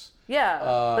discs. Yeah,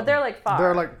 but they're like far.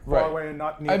 They're like far Right. away and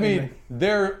not near. I mean,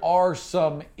 there are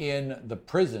some in the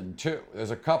prison too.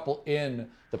 There's a couple in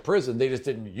the prison. They just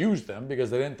didn't use them because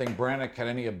they didn't think Brannick had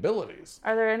any abilities.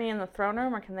 Are there any in the throne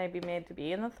room, or can they be made to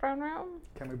be in the throne room?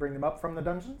 Can we bring them up from the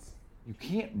dungeons? You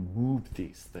can't move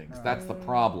these things. That's the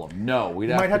problem. No, we'd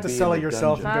You have might to have to be sell in it the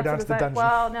yourself dungeon. and go down That's to the what I- dungeon.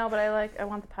 Well, no, but I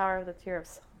want the power of the Tier of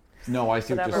No, I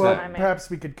see what Whatever. you're Well, saying. I mean- perhaps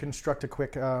we could construct a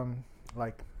quick,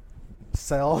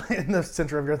 cell in the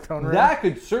center of your throne room. That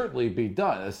could certainly be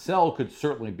done. A cell could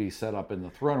certainly be set up in the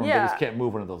throne room. They Yeah. just can't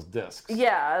move one of those discs.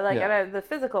 Yeah, like Yeah. And the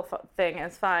physical thing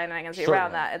is fine. I can see Certainly.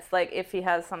 around that. It's like if he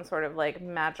has some sort of like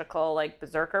magical like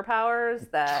berserker powers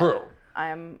that True.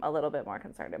 I'm a little bit more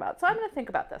concerned about. So I'm going to think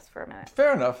about this for a minute.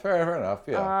 Fair enough. Fair enough.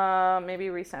 Yeah. Maybe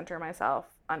recenter myself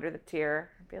under the tier.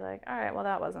 Be like, all right, well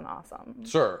that wasn't awesome.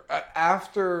 Sure.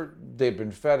 After they've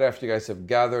been fed, after you guys have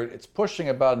gathered, it's pushing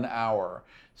about an hour.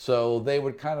 So they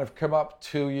would kind of come up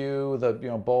to you,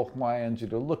 both lions,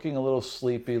 looking a little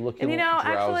sleepy, looking And a little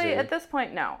drowsy. actually, at this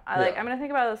point, no. I'm going to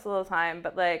think about this a little time,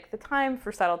 but like the time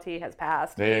for subtlety has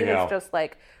passed. There you He has go. just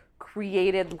like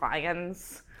created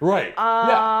lions. Right.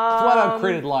 Yeah. Flat out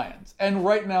created lions. And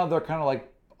right now they're kind of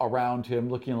like around him,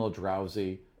 looking a little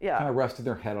drowsy. Yeah. Kind of resting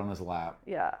their head on his lap.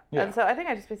 Yeah. Yeah. And so I think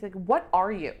I just basically like, what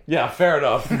are you? Yeah, fair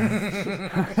enough.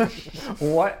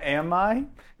 What am I?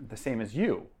 The same as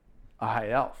you, a high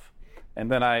elf.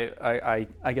 And then I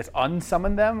guess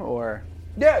unsummon them, or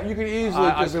Yeah, you could easily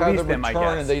I just have release them them, I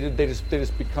return, and guess. they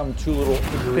just become 2 little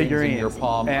figurines in your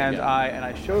palm. and again.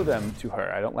 I show them to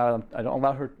her. I don't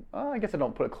allow her. I guess I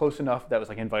don't put it close enough that was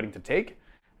like inviting to take.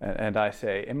 And I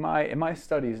say, in my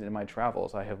studies and in my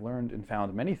travels, I have learned and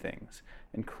found many things,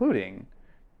 including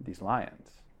these lions.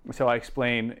 So I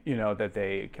explain, that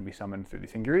they can be summoned through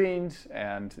these figurines,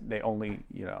 and they only,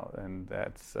 and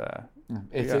that's.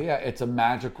 It's a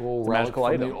magical relic magical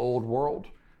from item. the old world.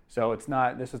 So it's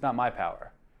not. This is not my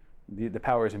power. The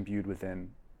power is imbued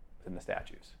within the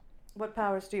statues. What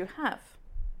powers do you have?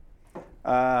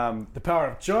 The power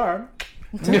of charm.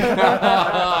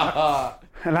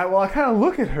 And I kind of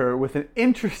look at her with an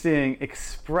interesting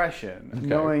expression,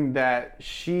 knowing that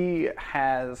she's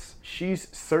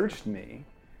searched me,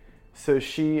 so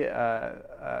she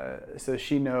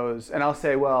knows. And I'll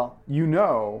say, well,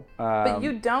 But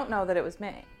you don't know that it was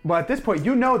me. Well, at this point,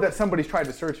 you know that somebody's tried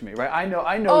to search me, right? I know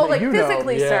Oh, that like you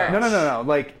physically know. search. No.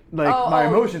 Like my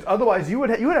emotions. Otherwise, you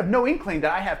would have no inkling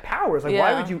that I have powers. Like,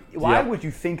 Yeah. why would you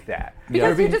think that?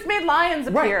 Because you just made lions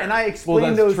appear. Right, and I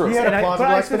explained that's those. true. He had a and plausible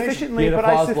but I explanation. sufficiently, He had a but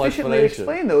I plausible sufficiently explanation.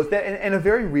 explained those in a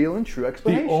very real and true The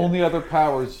explanation. only other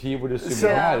powers he would assume So-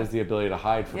 he had is the ability to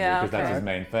hide from you, Yeah, because that's okay. his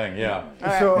main thing. Yeah.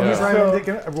 So, He's so-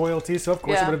 Ryan royalty, so of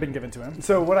course Yeah. it would have been given to him.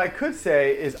 so what I could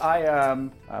say is,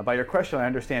 by your question, I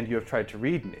understand you have tried to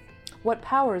read me. What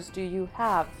powers do you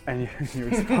have? And you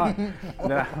respond. And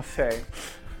then I'll say,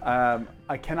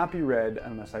 I cannot be read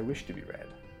unless I wish to be read.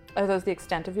 Are those the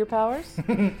extent of your powers?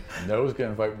 No's going to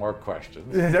invite more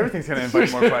questions. Everything's going to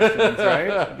invite more questions,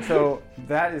 right? So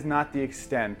that is not the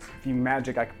extent, the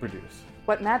magic I can produce.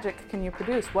 What magic can you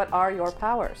produce? What are your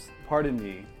powers? Pardon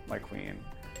me, my queen.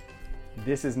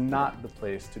 This is not the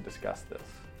place to discuss this.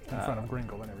 In front of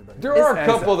Gringle and everybody. There are a As-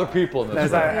 couple other people in this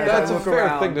room. That's a look fair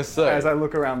around- thing to say. As I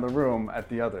look around the room at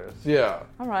the others. Yeah.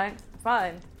 All right,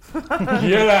 fine.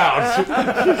 Get out.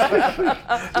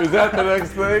 Is that the next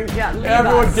thing? Yeah, leave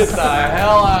Everyone us. get the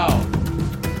hell out.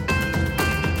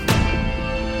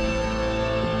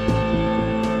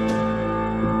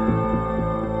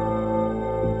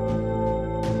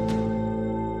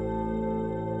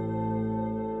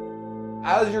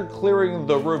 As you're clearing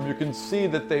the room, you can see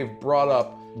that they've brought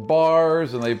up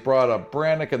bars and they brought up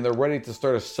Brannick, and they're ready to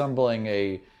start assembling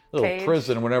a cage.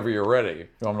 prison whenever you're ready. You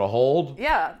want me to hold?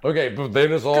 Yeah. Okay, but they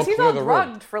just all Because he's clear all the room.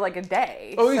 drugged for like a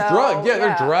day. Oh, he's so, drugged. Yeah,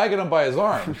 they're dragging him by his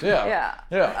arms. Yeah.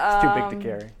 Yeah. It's too big to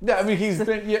carry. Yeah, I mean,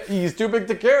 he's too big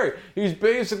to carry. He's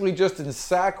basically just in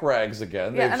sack rags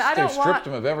again. Yeah, and I don't they've stripped want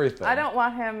him of everything. I don't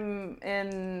want him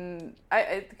in.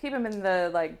 I keep him in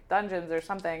the like dungeons or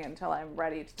something until I'm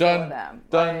ready to deal with them.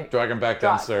 Done. Like, Drag him back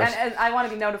drop. downstairs. And I want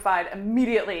to be notified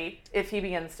immediately if he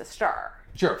begins to stir.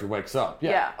 Sure, if he wakes up. Yeah.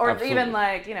 Yeah. Or absolutely. even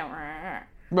like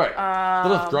Right. But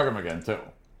let's drug him again too.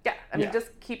 Yeah. I mean, Yeah.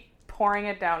 just keep pouring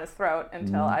it down his throat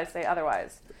until I say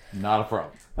otherwise. Not a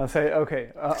problem. I'll say, okay.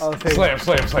 I'll say,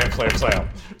 Slam.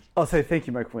 I'll say thank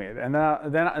you, my queen, and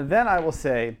then I will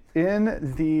say, in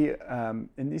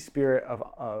the spirit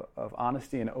of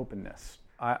honesty and openness,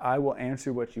 I will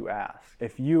answer what you ask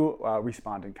if you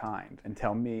respond in kind and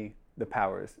tell me the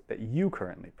powers that you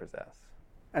currently possess.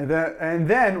 And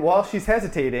then while she's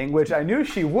hesitating, which I knew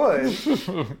she would,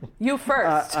 You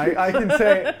first.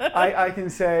 I can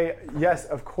say yes,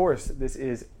 of course. This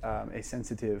is a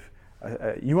sensitive.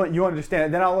 You understand.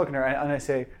 And then I'll look at her and I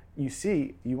say,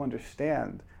 you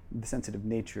understand the sensitive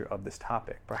nature of this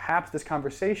topic. Perhaps this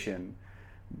conversation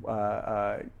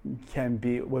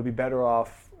would be better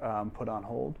off put on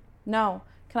hold. No.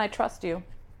 Can I trust you?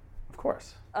 Of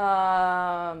course.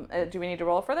 Do we need to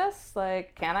roll for this?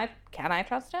 Like, can I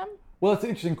trust him? Well, it's an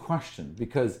interesting question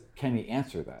because can he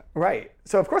answer that? Right.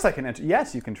 So of course I can answer.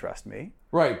 Yes, you can trust me.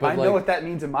 Right, but I know what that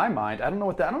means in my mind. I don't know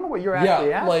what you're yeah, actually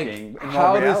like asking. In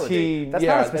how does reality. he? That's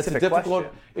yeah, not a specific that's a difficult.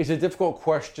 question. It's a difficult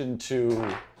question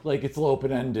to like. It's a little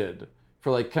open-ended.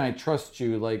 For like, can I trust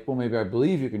you? Like, well, maybe I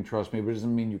believe you can trust me, but it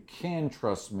doesn't mean you can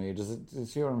trust me. Does you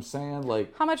see what I'm saying?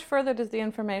 Like, How much further does the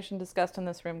information discussed in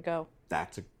this room go?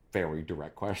 that's a very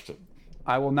direct question.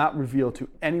 I will not reveal to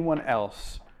anyone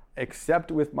else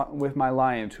except with my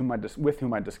lions, with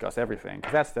whom I discuss everything.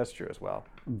 'Cause that's true as well.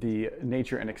 The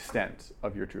nature and extent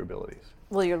of your true abilities.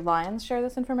 Will your lions share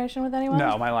this information with anyone?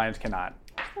 No, my lions cannot.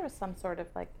 There was some sort of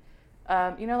like,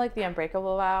 like the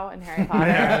unbreakable vow in Harry Potter.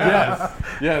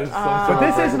 Yes. But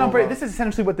this is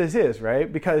essentially what this is,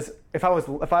 right? Because if I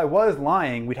was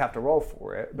lying, we'd have to roll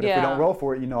for it. But if we don't roll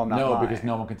for it, I'm not lying. No, because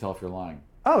no one can tell if you're lying.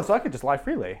 Oh, so I could just lie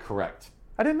freely. Correct.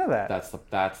 I didn't know that.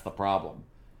 That's the problem.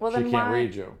 Well, She then can't why-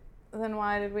 read you. Then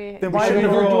why did we? Then why did If we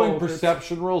you're roll? doing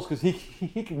perception rolls, because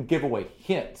he can give away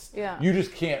hints. Yeah. You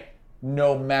just can't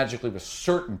know magically with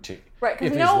certainty. Right, if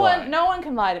because he's lying. no one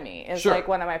can lie to me. Is Sure. like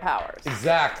one of my powers.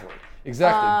 Exactly.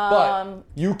 But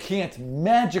you can't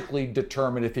magically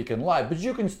determine if he can lie. But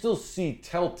you can still see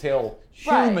telltale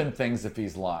human things if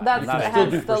he's lying. That's you can still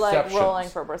do hence the like perceptions. rolling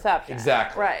for perception.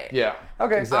 Exactly. Right. Yeah.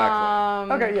 Okay.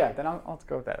 Exactly. Okay, yeah, then I'll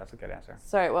go with that. That's a good answer.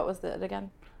 Sorry, what was it again?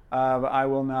 I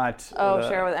will not.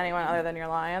 Share with anyone other than your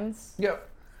lions. Yep.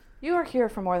 You are here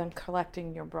for more than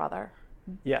collecting your brother.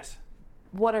 Yes.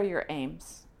 What are your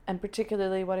aims? And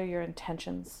particularly, what are your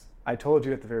intentions? I told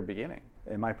you at the very beginning,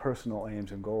 and my personal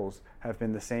aims and goals have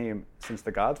been the same since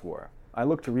the Gods' War. I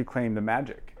look to reclaim the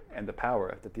magic and the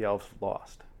power that the elves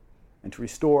lost, and to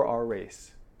restore our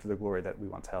race to the glory that we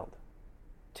once held.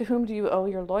 To whom do you owe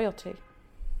your loyalty?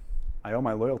 I owe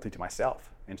my loyalty to myself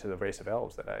and to the race of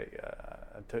elves that I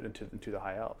to the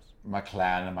High Elves. My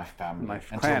clan and my family. My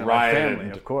and clan to and my Ryland.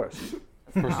 family, of course.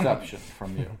 Perception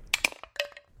from you.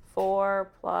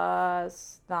 4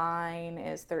 plus 9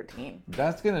 is 13.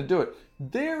 That's going to do it.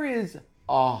 There is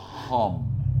a hum.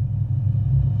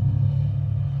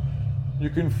 You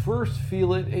can first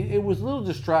feel it. It was a little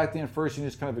distracting at first. You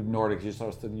just kind of ignored it because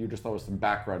you just thought it was some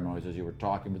background noise as you were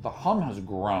talking. But the hum has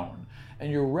grown.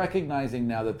 And you're recognizing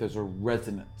now that there's a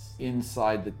resonance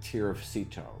inside the Tear of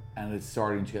Sito. And it's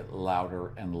starting to get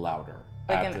louder and louder.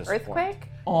 Like at an this earthquake?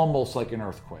 point. Almost like an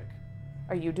earthquake.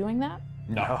 Are you doing that?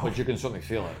 No, but you can certainly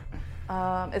feel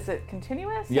it. Is it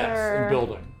continuous? Yes, or? in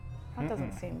building. That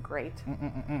doesn't seem great.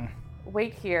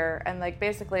 Wait here, and like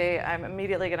basically, I'm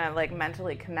immediately gonna like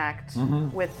mentally connect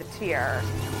with the tear,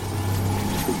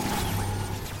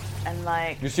 and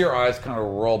like You see her eyes kind of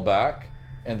roll back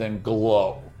and then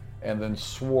glow and then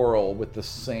swirl with the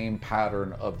same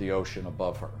pattern of the ocean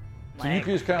above her. So you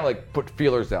can just kind of like put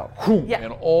feelers out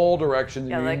in all directions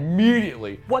and you like,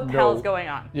 immediately what the know- hell is going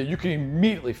on? Yeah, you can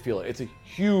immediately feel it. It's a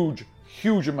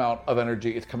huge amount of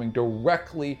energy. It's coming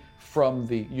directly from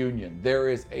the Union. There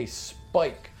is a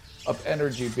spike of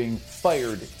energy being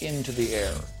fired into the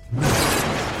air.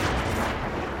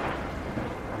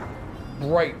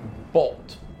 Bright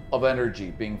bolt of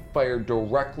energy being fired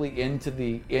directly into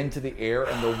the air,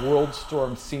 and the world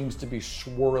storm seems to be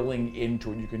swirling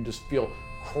into it. You can just feel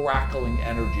crackling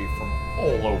energy from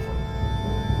all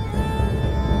over.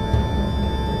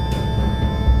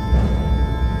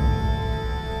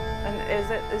 And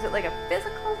is it it like a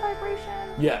physical vibration?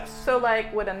 Yes. So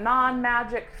like, would a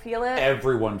non-magic feel it?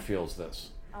 Everyone feels this.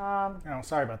 Oh,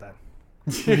 sorry about that.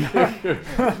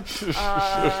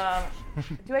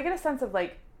 Do I get a sense of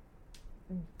like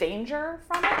danger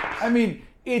from it? I mean,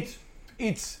 it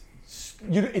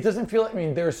doesn't feel. I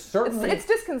mean, there's certainly. It's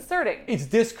disconcerting. It's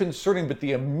disconcerting, but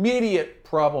the immediate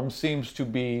problem seems to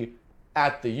be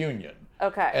at the Union.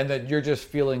 Okay. And that you're just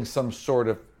feeling some sort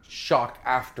of shock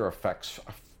after effects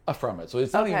from it. So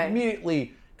it's not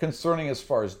immediately concerning as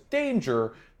far as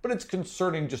danger, but it's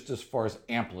concerning just as far as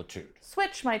amplitude.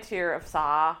 Switch my tier of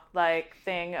Saw, like,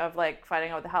 thing of, like, finding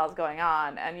out what the hell is going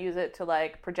on and use it to,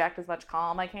 like, project as much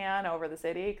calm I can over the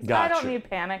city. Because I don't need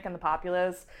panic in the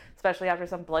populace, especially after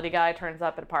some bloody guy turns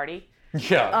up at a party.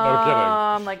 Yeah,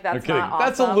 no kidding. Like, that's no not awesome.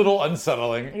 That's a little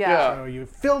unsettling. Yeah. So you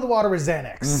fill the water with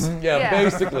Xanax. Mm-hmm. Yeah,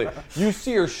 basically. You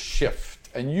see her shift,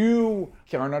 and you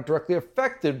are not directly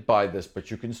affected by this,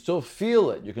 but you can still feel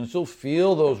it. You can still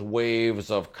feel those waves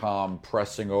of calm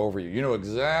pressing over you. You know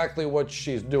exactly what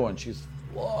she's doing. She's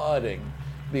flooding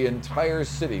the entire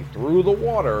city through the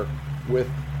water with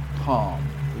calm.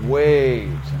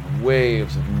 Waves and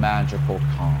waves of magical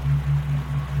calm.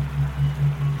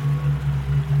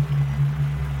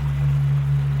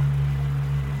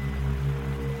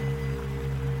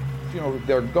 You know,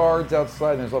 there are guards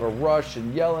outside, and there's a lot of rush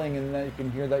and yelling, and then you can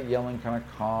hear that yelling kind of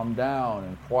calm down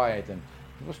and quiet, and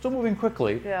people are still moving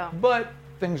quickly, but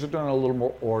things are done in a little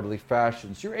more orderly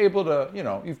fashion. So you're able to, you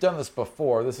know, you've done this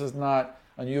before. This is not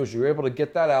unusual. You're able to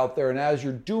get that out there, and as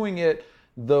you're doing it,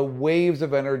 the waves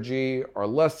of energy are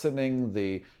lessening,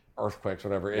 the earthquakes,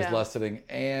 whatever, is lessening,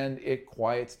 and it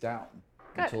quiets down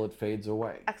until it fades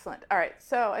away. Excellent. All right.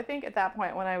 So I think at that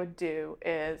point, what I would do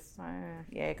is,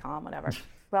 yay, calm, whatever.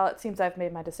 Well, it seems I've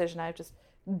made my decision. I've just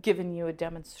given you a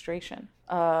demonstration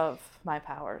of my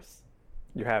powers.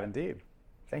 You have indeed.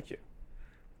 Thank you.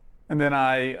 And then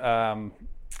I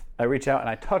reach out and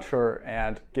I touch her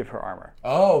and give her armor.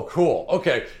 Oh, cool.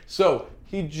 Okay. So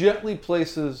he gently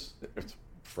places, it's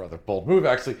a rather bold move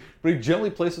actually, but he gently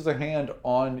places a hand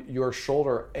on your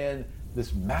shoulder, and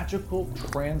this magical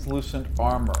translucent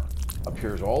armor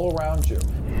appears all around you.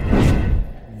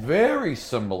 Very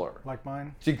similar. Like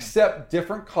mine? Except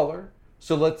different color.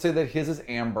 So let's say that his is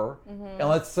amber, and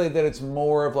let's say that it's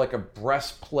more of like a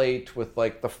breastplate with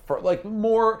like like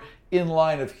more in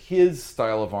line of his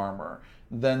style of armor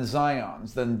than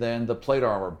Zion's, than the plate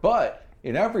armor. But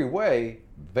in every way,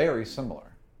 very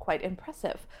similar. Quite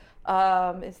impressive.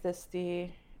 Is this the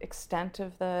extent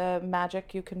of the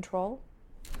magic you control?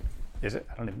 Is it?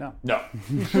 I don't even know. No.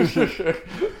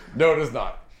 No, it is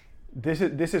not. This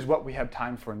is what we have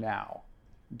time for now.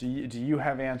 Do you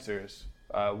have answers?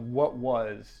 What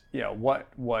was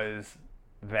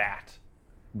that?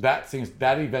 That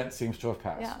event seems to have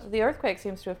passed. Yeah, the earthquake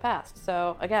seems to have passed.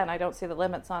 So again, I don't see the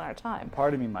limits on our time.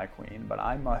 Pardon me, my queen, but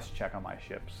I must check on my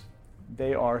ships.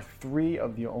 They are 3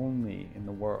 of the only in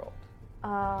the world.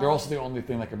 They're also the only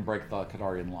thing that can break the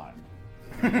Kadarian line.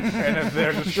 And if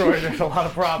they're destroyed, there's a lot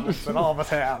of problems that all of us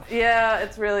have. Yeah,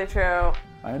 it's really true.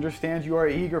 I understand you are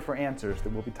eager for answers.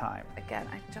 There will be time. Again,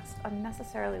 I just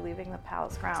unnecessarily leaving the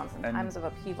palace grounds in times of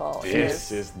upheaval.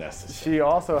 This is necessary. She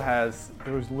also has,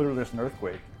 there was literally just an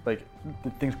earthquake. Like,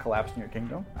 did things collapse in your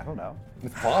kingdom? I don't know.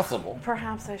 It's possible.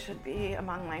 Perhaps I should be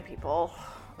among my people.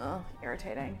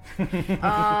 Irritating.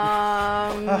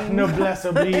 Noblesse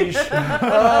oblige.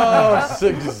 Oh, it's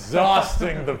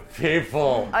exhausting, the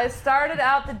people. I started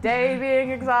out the day being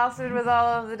exhausted with all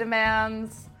of the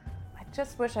demands. I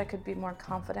just wish I could be more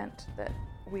confident that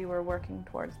we were working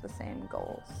towards the same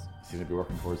goals. Seem to be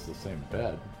working towards the same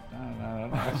bed. No.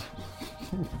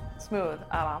 Smooth,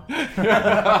 Adam. You get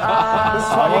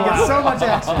so much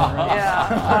action. Right? Yeah.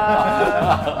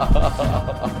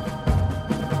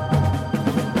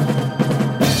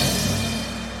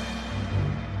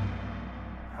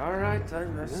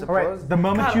 I suppose. All right, the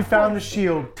moment you found the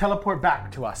shield, teleport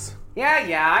back to us.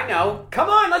 Yeah, I know. Come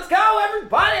on, let's go,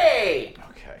 everybody!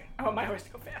 Okay. I want my horse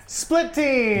to go fast. Split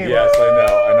team! Yes,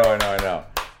 I know.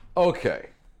 Okay.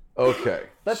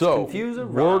 Let's so confuse a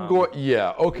we're Rom. going.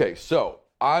 Yeah. Okay. So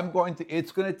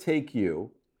it's going to take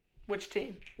you. Which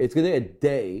team? It's going to take a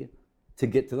day to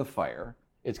get to the fire.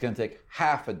 It's going to take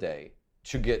half a day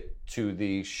to get to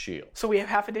the shield. So we have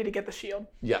half a day to get the shield.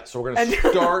 Yeah. So we're going to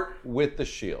start with the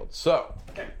shield. So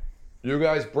Okay. you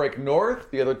guys break north.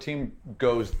 The other team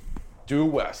goes due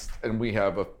west, and we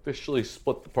have officially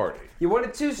split the party. You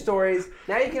wanted 2 stories,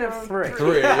 now you can have 3.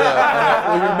 3, yeah.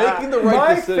 Well, you're making the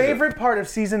right decision. My favorite part of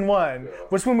season 1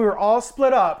 was when we were all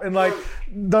split up, and like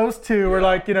those two were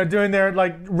like, doing their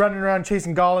like running around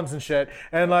chasing golems and shit,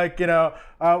 and like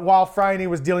while Phryne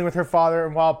was dealing with her father,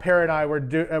 and while Per and I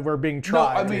were being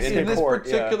tried. No, I mean in this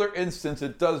particular instance,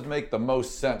 it does make the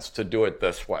most sense to do it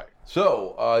this way.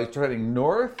 So you're heading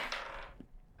north.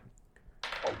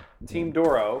 Team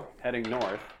Doro heading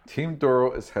north. Team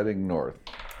Doro is heading north.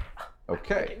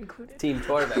 Okay. Team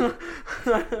Torvik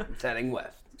is heading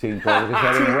west. Team Torvik is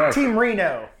heading west. Team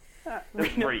Reno.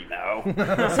 Reno.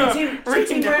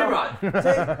 Team Ramrod.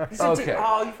 Okay.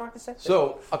 Oh, you forgot to say that.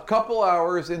 So a couple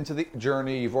hours into the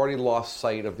journey, you've already lost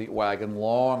sight of the wagon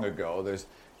long ago. There's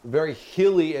very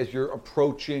hilly as you're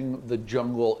approaching the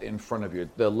jungle in front of you.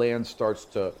 The land starts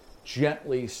to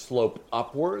gently slope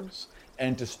upwards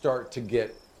and to start to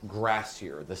get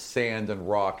grassier. The sand and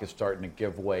rock is starting to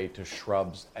give way to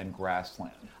shrubs and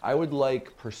grassland. I would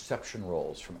like perception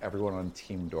rolls from everyone on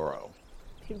Team Doro.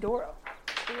 Team Doro.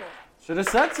 Cool. Should have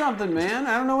said something, man.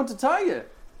 I don't know what to tell you.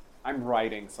 I'm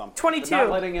writing something. 22. But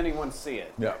not letting anyone see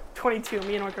it. Yeah. 22.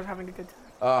 Me and Orc are having a good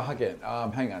time. Again,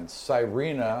 hang on.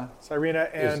 Cyrena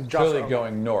and is Joshua. clearly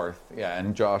going north. Yeah,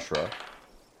 and Joshua.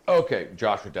 Okay,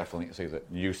 Joshua definitely sees it.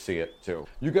 You see it too.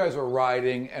 You guys are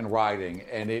riding,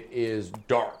 and it is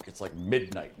dark. It's like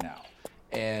midnight now.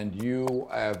 And you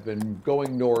have been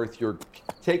going north. You're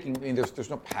taking, there's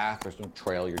no path, there's no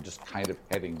trail. You're just kind of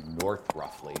heading north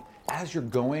roughly. As you're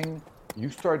going, you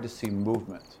start to see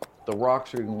movement. The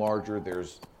rocks are getting larger.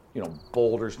 There's,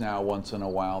 boulders now once in a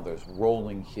while. There's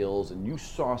rolling hills, and you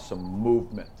saw some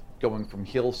movement going from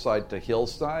hillside to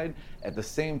hillside at the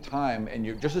same time,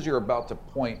 and just as you're about to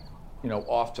point,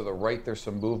 off to the right, there's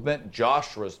some movement.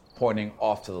 Joshua's pointing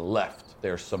off to the left,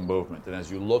 there's some movement. And as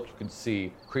you look, you can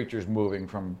see creatures moving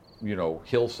from,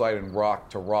 hillside and rock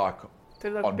to rock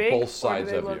on big, both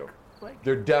sides of you. Like...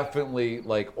 They're definitely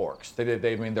like orcs.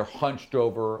 They're hunched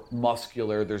over,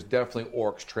 muscular. There's definitely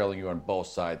orcs trailing you on both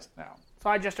sides now. So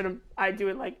I gestured him. I do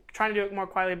it trying to do it more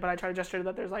quietly, but I try to gesture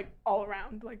that there's all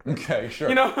around. Okay,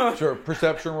 sure. Sure.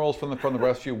 Perception rolls from the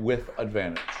rest of you with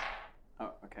advantage.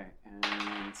 Oh, okay.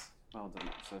 And well done.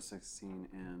 So 16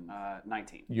 and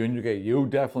 19. You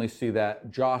definitely see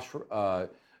that Joshua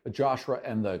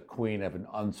and the queen have an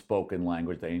unspoken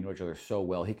language. They know each other so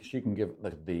well. She can give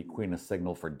the queen a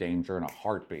signal for danger in a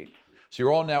heartbeat. So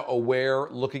you're all now aware,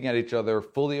 looking at each other,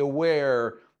 fully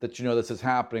aware that this is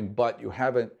happening, but you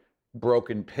haven't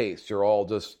broken pace. You're all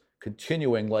just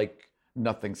continuing like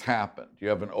nothing's happened. You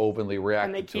haven't openly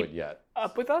reacted to it yet.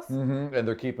 Up with us? Mm-hmm. And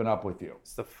they're keeping up with you.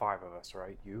 It's the 5 of us,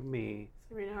 right? You, me,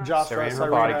 Joshua, her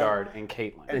bodyguard, and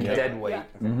Caitlin. And Deadweight. Yeah.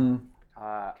 Mm-hmm.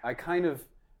 I kind of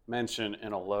mention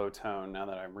in a low tone, now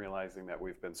that I'm realizing that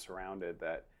we've been surrounded,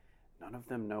 that none of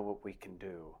them know what we can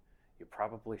do. You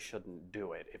probably shouldn't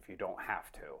do it if you don't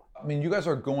have to. I mean, you guys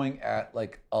are going at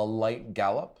a light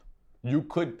gallop. You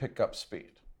could pick up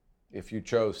speed if you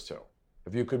chose to.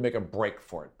 If you could make a break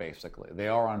for it, basically. They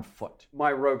are on foot.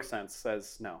 My rogue sense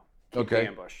says no. Keep the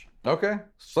ambush. Okay.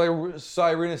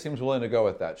 Cyrena seems willing to go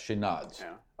with that. She nods.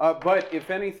 Yeah. But if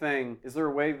anything, is there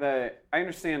a way that... I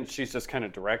understand she's just kind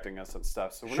of directing us and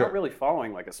stuff, so we're not really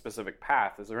following a specific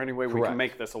path. Is there any way we can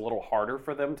make this a little harder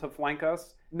for them to flank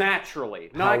us? Naturally.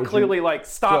 Not clearly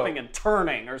stopping and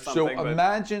turning or something. So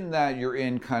imagine that you're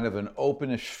in kind of an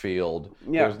openish field.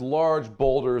 Yeah. There's large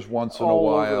boulders once in a while.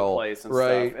 All over the place and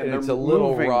stuff. And it's a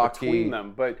little rocky. Between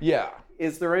them. But yeah.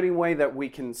 Is there any way that we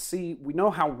can see, we know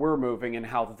how we're moving and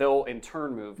how they'll in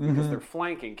turn move because they're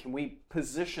flanking. Can we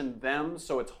position them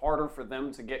so it's harder for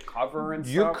them to get cover and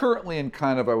stuff? You're currently in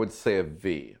kind of, I would say, a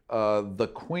V. The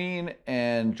Queen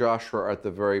and Joshua are at the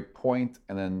very point,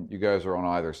 and then you guys are on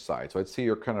either side. So I'd say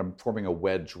you're kind of forming a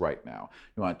wedge right now.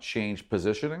 You want to change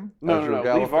positioning? No,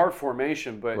 leave our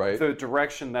formation, but the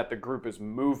direction that the group is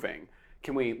moving.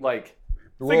 Can we,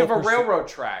 think of a railroad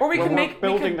track. Or we can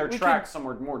building their track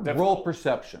somewhere more difficult. Roll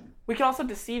perception. We could also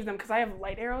deceive them because I have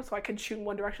light arrows, so I could shoot in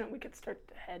one direction and we could start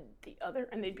to head the other,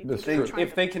 and they'd be.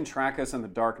 If they can track us in the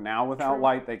dark now without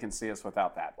light, they can see us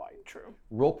without that light. True.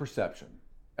 Roll perception.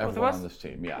 Everyone on this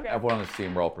team, yeah. Okay. Everyone on this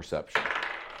team, roll perception.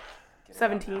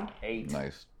 17. 8.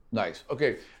 Nice.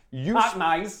 Okay. Not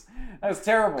nice. That's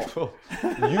terrible.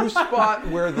 You spot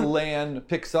where the land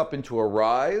picks up into a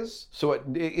rise, so it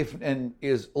is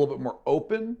a little bit more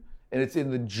open, and it's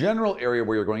in the general area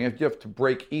where you're going. You have to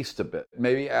break east a bit,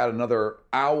 maybe add another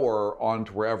hour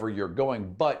onto wherever you're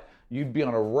going, but you'd be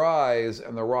on a rise,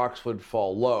 and the rocks would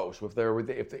fall low. So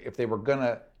if they were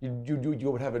gonna,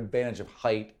 you would have advantage of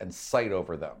height and sight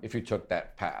over them if you took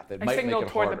that path. I signaled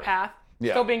toward the path.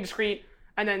 Yeah. Still being discreet,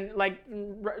 and then like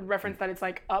reference that it's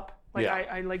like up. Like Yeah.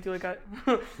 I like do like a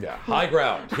Yeah, high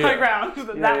ground. Here. high ground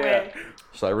that way.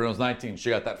 Cyreno's 19. She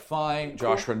got that fine.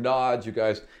 Joshua nods. You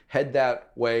guys head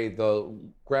that way. The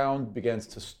ground begins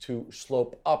to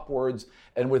slope upwards.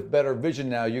 And with better vision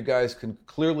now, you guys can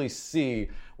clearly see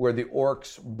where the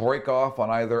orcs break off on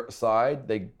either side.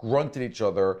 They grunt at each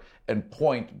other and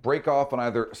point, break off on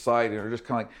either side, and are just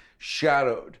kind of like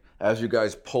shadowed as you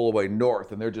guys pull away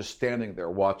north. And they're just standing there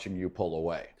watching you pull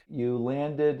away. You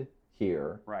landed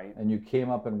here, right? And you came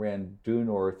up and ran due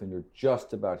north, and you're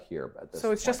just about here at this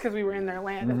So it's point. just because we were in their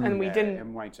land and we Yeah, didn't it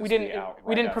might just we be didn't out we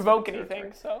right didn't outside provoke the anything.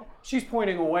 territory. So She's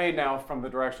pointing away now from the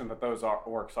direction that those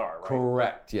orcs are, right?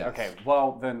 Correct, yes. Okay,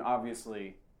 well, then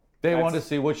obviously... They wanted to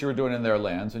see what you were doing in their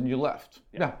lands, and you left.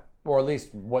 Yeah. Or at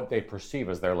least what they perceive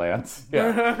as their lands.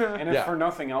 Yeah. And if for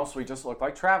nothing else, we just look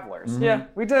like travelers. Yeah.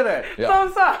 We did it. Yeah.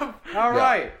 thumbs up. All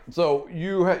right. So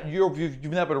you've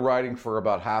now been riding for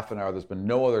about half an hour. There's been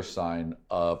no other sign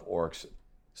of orcs.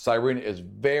 Cyrene is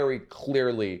very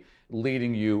clearly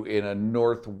leading you in a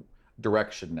north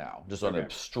direction now, just on a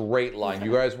straight line.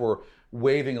 You guys were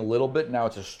waving a little bit. Now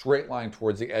it's a straight line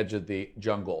towards the edge of the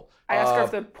jungle. I asked her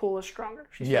if the pool is stronger.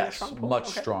 She's feeling a Yes, strong pool. much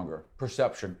Okay. stronger.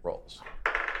 Perception rolls.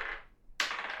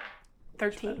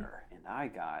 13. And I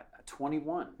got a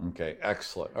 21. Okay,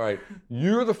 excellent. All right,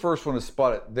 you're the first one to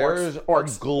spot it. There's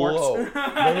Orcs, a glow. orcs.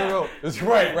 No. It's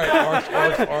right. Orcs.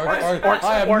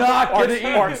 I am not getting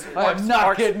eaten. I am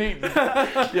not getting eaten.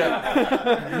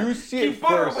 Yeah. You see it Keep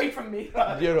far first. away from me.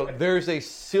 There's a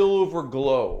silver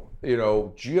glow,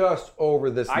 just over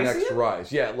this I see next it?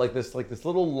 rise. Yeah, like this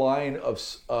little line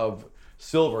of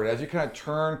silver. And as you kind of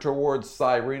turn towards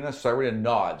Cyrena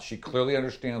nods. She clearly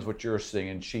understands what you're seeing,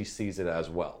 and she sees it as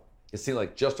well. You see,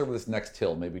 like just over this next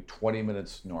hill, maybe 20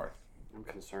 minutes north. I'm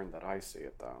concerned that I see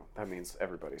it, though. That means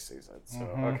everybody sees it. So,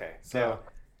 Mhm. okay. So,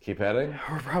 Keep heading.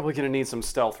 we're probably going to need some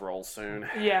stealth rolls soon.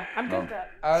 Yeah, I'm good at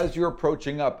that. As you're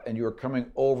approaching up and you're coming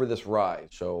over this rise,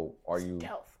 so are you?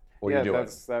 Stealth. What are you doing?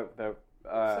 That's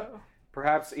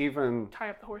perhaps even Tie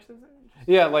up the horses.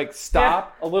 like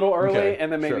stop a little early Okay, and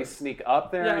then maybe sure. sneak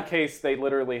up there in Yeah. case they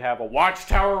literally have a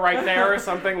watchtower right there or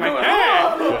something like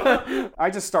that. I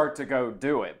just start to go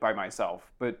do it by myself,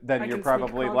 but then I you're can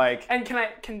probably sneak like and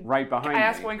can right behind I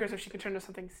ask me. Winkers if she can turn into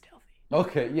something stealthy?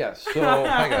 Okay, yes. So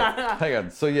hang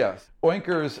on. So yes,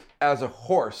 Oinkers as a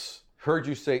horse heard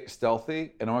you say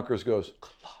stealthy, and Oinkers goes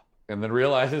clop, and then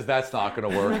realizes that's not going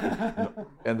to work,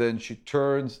 and then she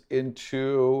turns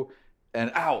into an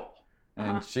owl,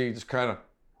 and she just kind of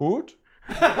hoot.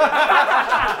 I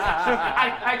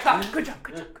clap. Good job.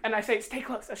 And I say, stay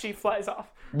close as she flies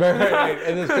off. Right,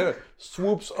 and this kind of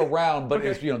swoops around, but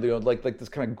it's like this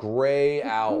kind of gray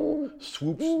owl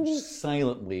swoops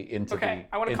silently into the Okay,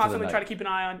 I want to into constantly the try to night. keep an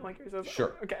eye on Winkers.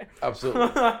 Sure. Okay.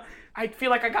 Absolutely. I feel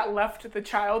like I got left the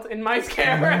child in my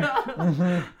scare.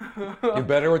 You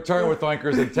better return with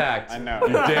Oinkers intact. I know.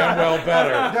 You damn well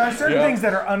better. There are certain things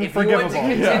that are unforgivable.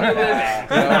 You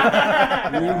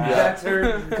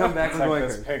better come back with Protect this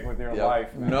Winkers. pig with your Yep.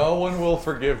 life. No one will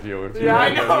forgive you if you Yeah, I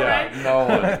do know, that. right? No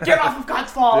one. Get off of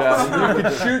God's fall. Yeah, you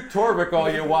can shoot Torvik all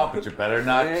you want, but you better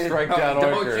not strike down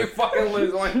Don't you Oinkers. fucking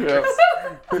lose Winkers.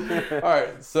 Yep. All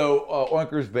right, so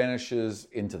Oinkers vanishes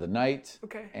into the night,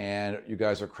 Okay. and you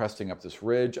guys are cresting up this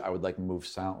ridge. I would like to move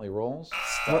silently rolls.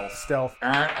 Stealth.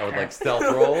 I would like stealth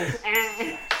rolls.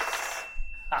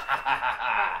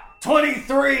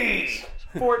 23!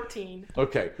 14.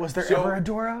 Okay. Was there so- ever a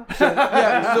Dora?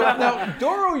 Yeah, so now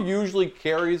Doro usually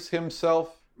carries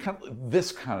himself kind of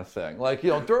this kind of thing. Like,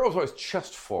 Doro's always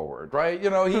chest forward, right?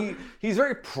 He's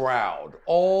very proud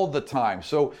all the time.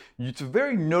 So it's a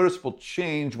very noticeable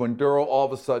change when Doro all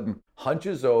of a sudden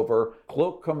hunches over,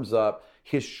 cloak comes up,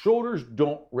 his shoulders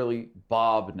don't really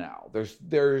bob now.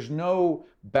 There's no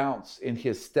bounce in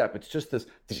his step. It's just this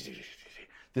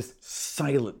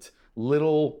silent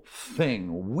little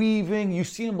thing weaving. You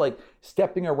see him like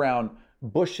stepping around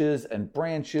bushes and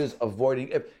branches, avoiding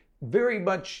it. Very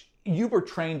much, you were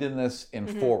trained in this in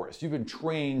forest. You've been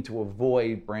trained to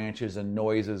avoid branches and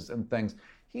noises and things.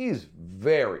 He's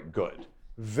very good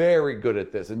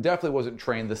at this, and definitely wasn't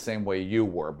trained the same way you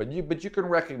were. But you can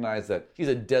recognize that he's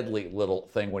a deadly little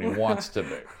thing when he wants to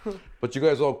be. But you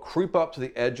guys all creep up to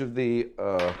the edge of the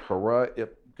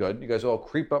Yep, good. You guys all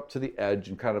creep up to the edge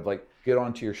and kind of like get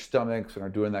onto your stomachs and are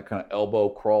doing that kind of elbow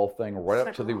crawl thing right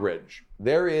up to the ridge.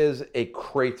 There is a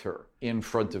crater in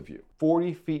front of you.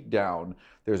 40 feet down,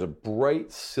 there's a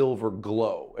bright silver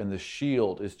glow, and the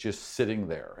shield is just sitting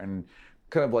there and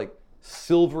kind of like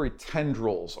silvery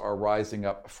tendrils are rising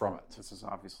up from it. This is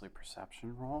obviously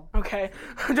perception roll. Okay.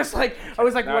 Just like, I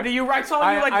was like, what do you write? So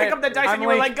you like pick up the dice and you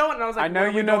were like going, and I was like, I know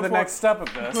you know the next step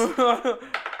of this.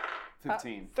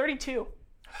 15. 32.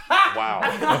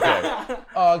 Wow.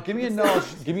 Okay. Give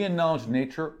me a knowledge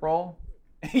nature roll.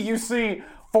 You see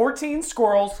 14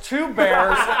 squirrels, 2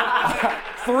 bears,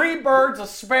 3 birds, a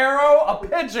sparrow, a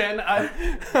pigeon.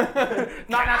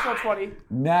 Not natural 20.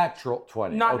 Natural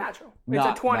 20. Not natural. It's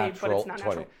a 20, but it's not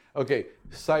natural. Okay.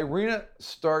 Cyrena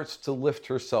starts to lift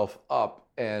herself up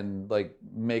and like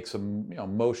make some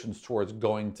motions towards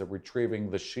going to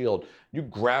retrieving the shield. You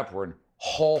grab her and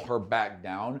haul her back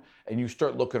down, and you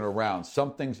start looking around.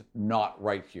 Something's not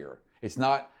right here. This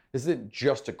isn't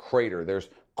just a crater. There's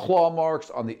claw marks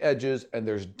on the edges, and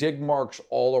there's dig marks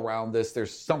all around this.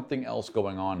 There's something else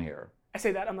going on here. I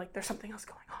say that, I'm like, there's something else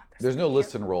going on. There's no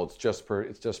listen roll. It's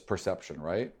just perception,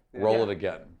 right? Yeah. Roll it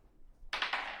again.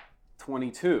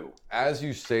 22. As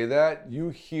you say that, you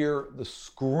hear the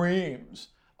screams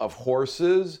of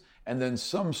horses and then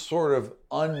some sort of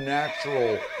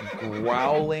unnatural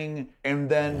growling and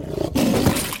then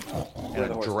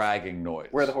a dragging noise.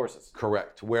 Where are the horses?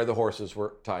 Correct. Where the horses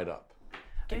were tied up.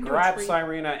 Grab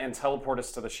Cyrena and teleport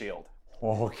us to the shield.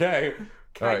 Okay.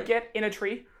 Can I get in a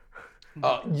tree?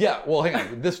 Yeah, well, hang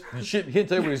on. This shit, he can't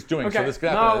tell you what he's doing, so this can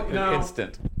happen in an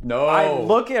instant. No. I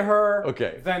look at her,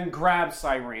 okay, then grab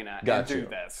Cyrena and do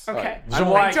this. Okay. Right.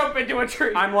 I jump into a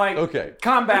tree. I'm like, okay,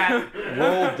 combat.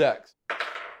 Roll dex.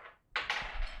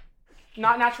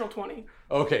 Not natural 20.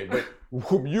 Okay, but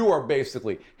you are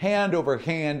basically hand over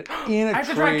hand in a tree. I have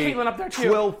to drag Caitlin up there too.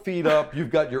 12 feet up. You've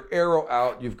got your arrow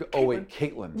out. You've got. Oh wait,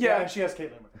 Caitlin. Yeah, she has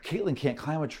Caitlin. Caitlin can't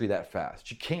climb a tree that fast.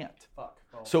 She can't. Fuck.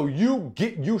 Oh. So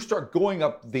you start going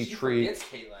up the tree.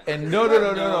 Caitlin. And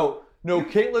no,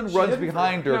 Caitlin runs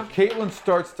behind her. No. Caitlin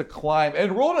starts to climb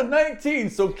and rolled a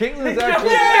 19, so Caitlin is actually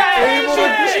able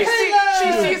to.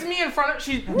 She sees me in front of.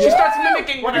 She starts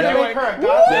mimicking what I'm doing.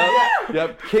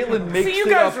 Yep. Caitlin makes it up. See, you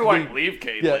guys are like, leave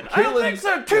Caitlin. Yeah, I don't think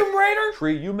so. Tomb Raider.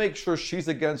 Tree, you make sure she's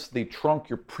against the trunk.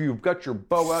 You've got your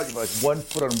bow out. You've got like 1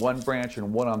 foot on one branch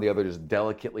and 1 on the other, just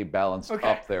delicately balanced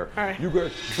up there. All right. You go,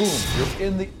 boom. You're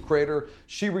in the crater.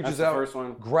 She reaches out, first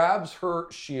one. grabs her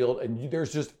shield, and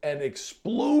there's just an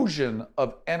explosion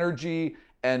of energy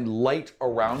and light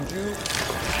around you.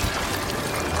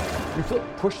 You feel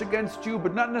it push against you,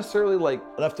 but not necessarily like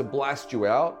enough to blast you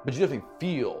out, but you definitely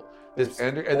feel this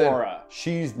energy. And then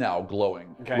she's now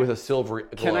glowing with a silvery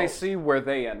glow. Can I see where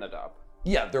they ended up?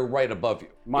 Yeah, they're right above you.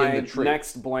 My in the tree.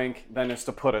 next blink then is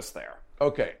to put us there.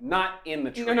 Okay. Not in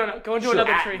the tree. No. Go into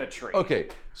another tree. The tree. Okay,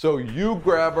 so you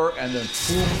grab her and then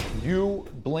boom, you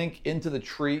blink into the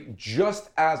tree just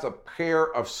as a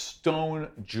pair of stone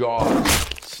jaws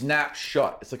snap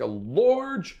shut. It's like a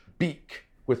large beak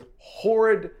with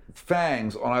horrid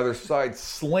fangs on either side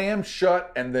slam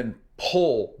shut and then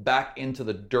pull back into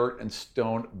the dirt and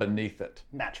stone beneath it.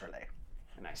 Naturally.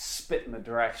 And I spit in the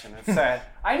direction and said,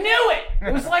 I knew it!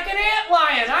 It was like an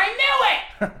antlion! I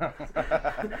knew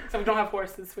it! So we don't have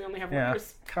horses, we only have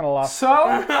runners. Kind of lost.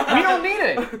 So, we don't need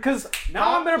it, because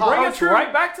now I'm going to bring us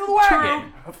right back to the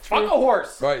wagon. Fuck a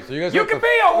horse. Right, so you guys You can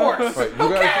be a horse! Right, you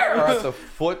guys are at the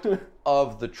foot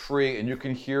of the tree, and you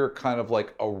can hear kind of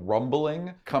like a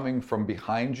rumbling coming from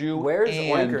behind you. Where's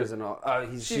Oinkers and all?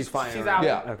 She's flying she's around.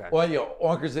 out. Yeah. Okay. Well,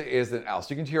 Oinkers isn't out. So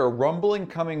you can hear a rumbling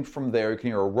coming from there. You can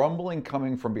hear a rumbling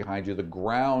coming from behind you. The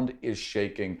ground is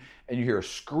shaking, and you hear a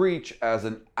screech as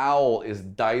an owl is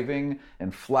diving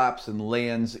and flaps and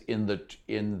lands in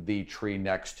the tree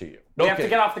next to you. We have to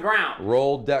get off the ground.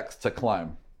 Roll dex to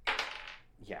climb.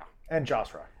 Yeah. And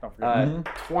Joshua. Don't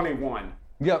forget. 21.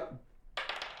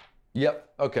 Yep.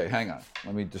 Okay, hang on.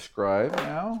 Let me describe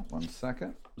now. 1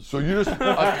 second. So you just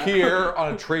appear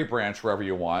on a tree branch wherever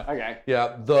you want. Okay.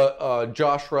 Yeah, the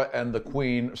Joshua and the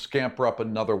Queen scamper up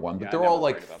another one. But they're all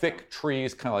like thick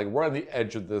trees, kind of like right on the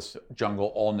edge of this jungle,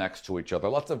 all next to each other.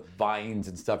 Lots of vines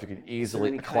and stuff you can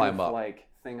easily climb up. Like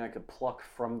thing I could pluck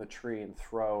from the tree and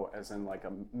throw as in like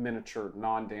a miniature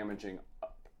non-damaging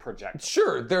projectile.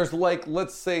 Sure. There's like,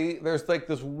 let's say, there's like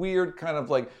this weird kind of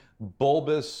like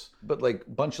bulbous, but like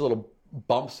bunch of little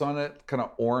bumps on it, kind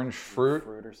of orange fruit.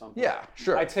 Fruit or something. Yeah,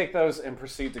 sure. I take those and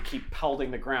proceed to keep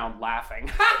pelting the ground laughing.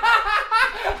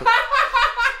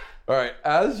 All right,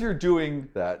 as you're doing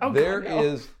that,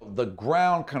 the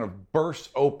ground kind of bursts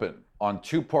open on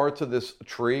 2 parts of this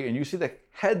tree, and you see the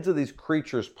heads of these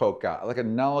creatures poke out, like a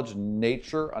knowledge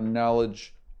nature, a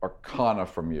knowledge arcana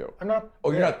from you. I'm not. Oh,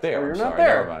 you're not there. Oh, you're I'm not sorry.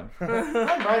 there. Never mind.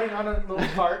 I'm riding on a little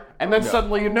cart. And then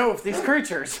suddenly you know if these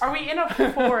creatures. Are we in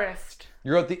a forest?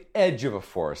 You're at the edge of a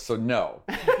forest, so no.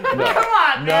 Come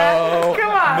on, man. Come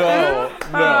on.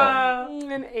 No.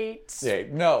 An 8. Yeah,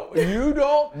 no, you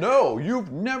don't know.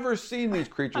 You've never seen these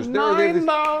creatures. No,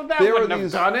 that wouldn't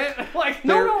have done it. Like,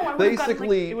 they're I would've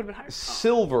basically gotten, it would've been higher.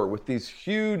 silver with these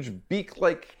huge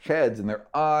beak-like heads, and their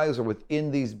eyes are within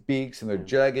these beaks, and their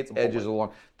jagged edges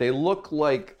along. They look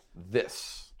like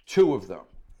this. 2 of them.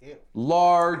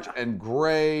 Large and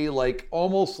gray, like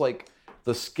almost like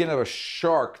the skin of a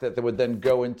shark that they would then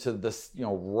go into this,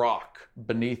 rock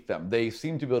beneath them. They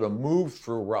seem to be able to move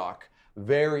through rock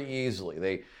very easily.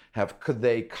 They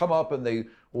come up and they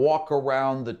walk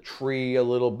around the tree a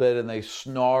little bit and they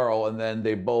snarl, and then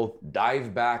they both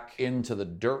dive back into the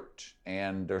dirt,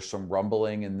 and there's some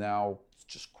rumbling, and now it's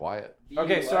just quiet.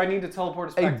 Okay, so I need to teleport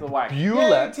us back to the wagon.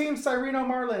 Yay, Team Cyreno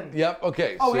Marlin. Yep,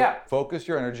 okay. Oh, so yeah. Focus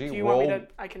your energy. Do you roll. want me to?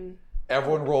 I can.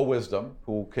 Everyone roll wisdom,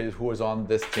 who is on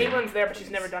this team. Caitlin's there, but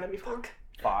she's never done it before.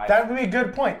 5. That would be a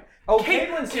good point. Oh,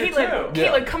 Caitlin's here too.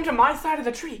 Caitlin, come to my side of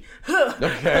the tree.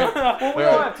 Okay. Well, we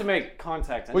don't have to make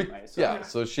contact anyway.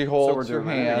 So she holds we're her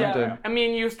doing that. hand. Yeah. And I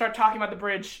mean, you start talking about the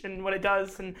bridge and what it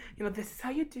does, and this is how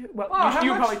you do it. Well, Oh,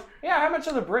 you how probably. much, how much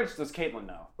of the bridge does Caitlin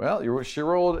know? well, she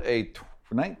rolled a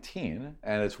 19,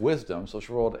 and it's wisdom, so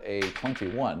she rolled a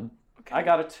 21. I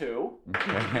got a 2.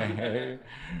 Okay.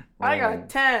 I got a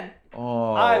 10.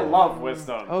 Oh. I love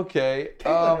wisdom. Okay.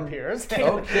 Caitlin appears.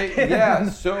 Okay, yeah.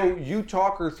 So you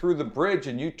talk her through the bridge,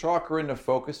 and you talk her into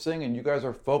focusing, and you guys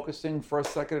are focusing for a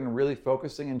second and really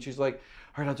focusing, and she's like,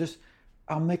 all right,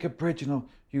 I'll make a bridge and I'll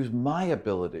use my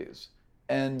abilities.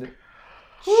 And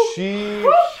she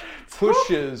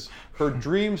pushes her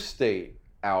dream state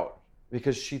out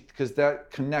because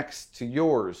that connects to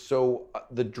yours. So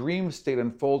the dream state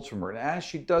unfolds from her, and as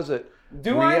she does it,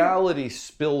 reality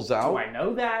spills out. Do I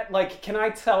know that? Like, can I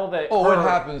tell that it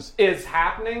happens. Is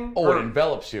happening? It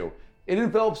envelops you. It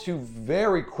envelops you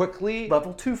very quickly.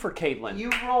 Level 2 for Caitlin. You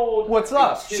rolled. What's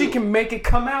up? She can make it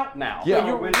come out now. Yeah.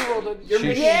 You rolled a.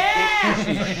 She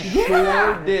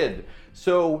sure did.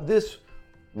 So this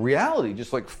reality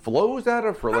just like flows out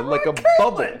of her like a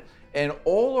bubble. And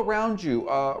all around you,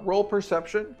 roll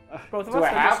perception. Both of Do us. I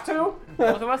have to?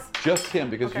 Both of us. Just him,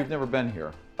 because you've never been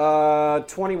here.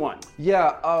 21.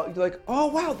 Yeah, you're like, oh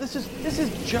wow, this is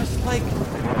just like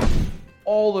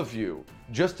all of you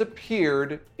just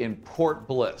appeared in Port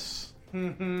Bliss.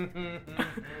 And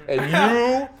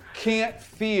you can't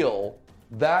feel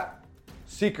that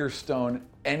Seeker Stone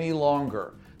any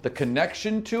longer. The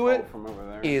connection to it from over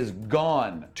there. is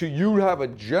gone. You have a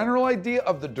general idea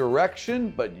of the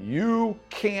direction, but you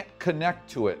can't connect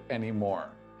to it anymore.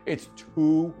 It's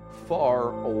too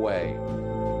far away.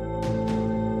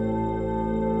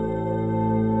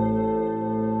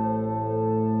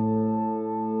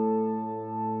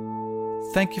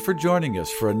 Thank you for joining us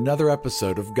for another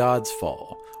episode of God's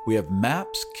Fall. We have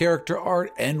maps, character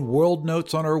art, and world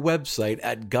notes on our website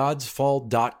at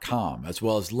godsfall.com, as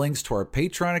well as links to our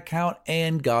Patreon account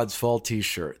and God's Fall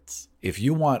t-shirts. If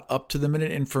you want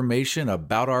up-to-the-minute information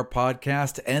about our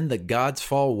podcast and the God's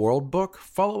Fall World Book,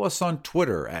 follow us on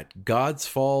Twitter at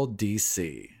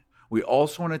GodsFallDC. We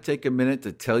also want to take a minute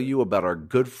to tell you about our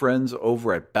good friends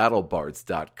over at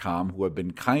BattleBards.com, who have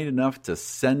been kind enough to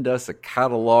send us a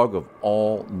catalog of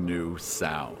all new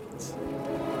sounds.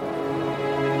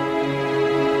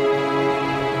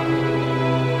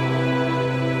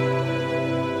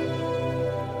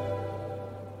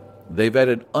 They've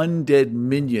added undead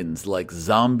minions like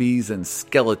zombies and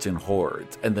skeleton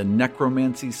hordes, and the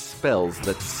necromancy spells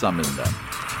that summon them.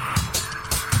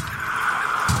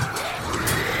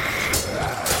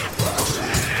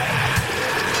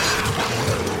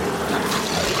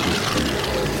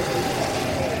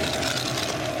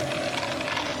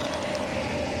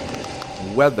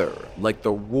 Weather like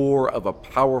the roar of a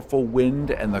powerful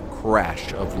wind and the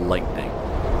crash of lightning.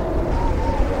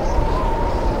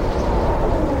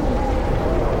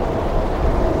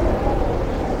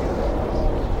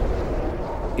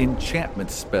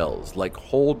 Enchantment spells like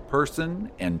Hold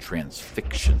Person and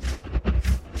Transfixion.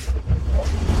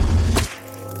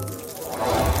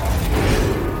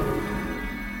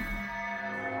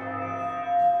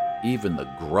 Even the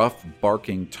gruff,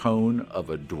 barking tone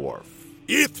of a dwarf.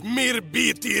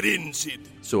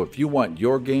 So if you want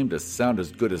your game to sound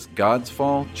as good as God's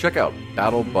Fall, check out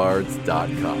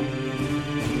BattleBards.com.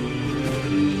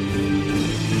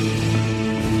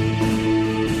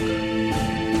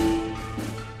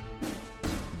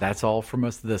 That's all from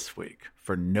us this week.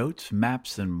 For notes,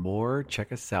 maps, and more,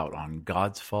 check us out on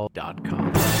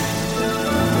godsfall.com.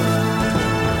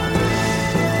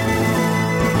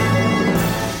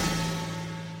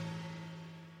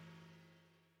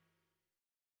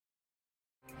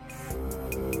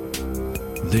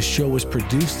 This show was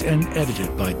produced and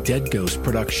edited by Dead Ghost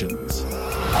Productions.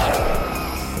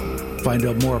 Find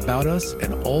out more about us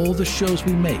and all the shows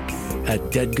we make at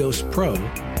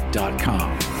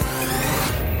deadghostpro.com.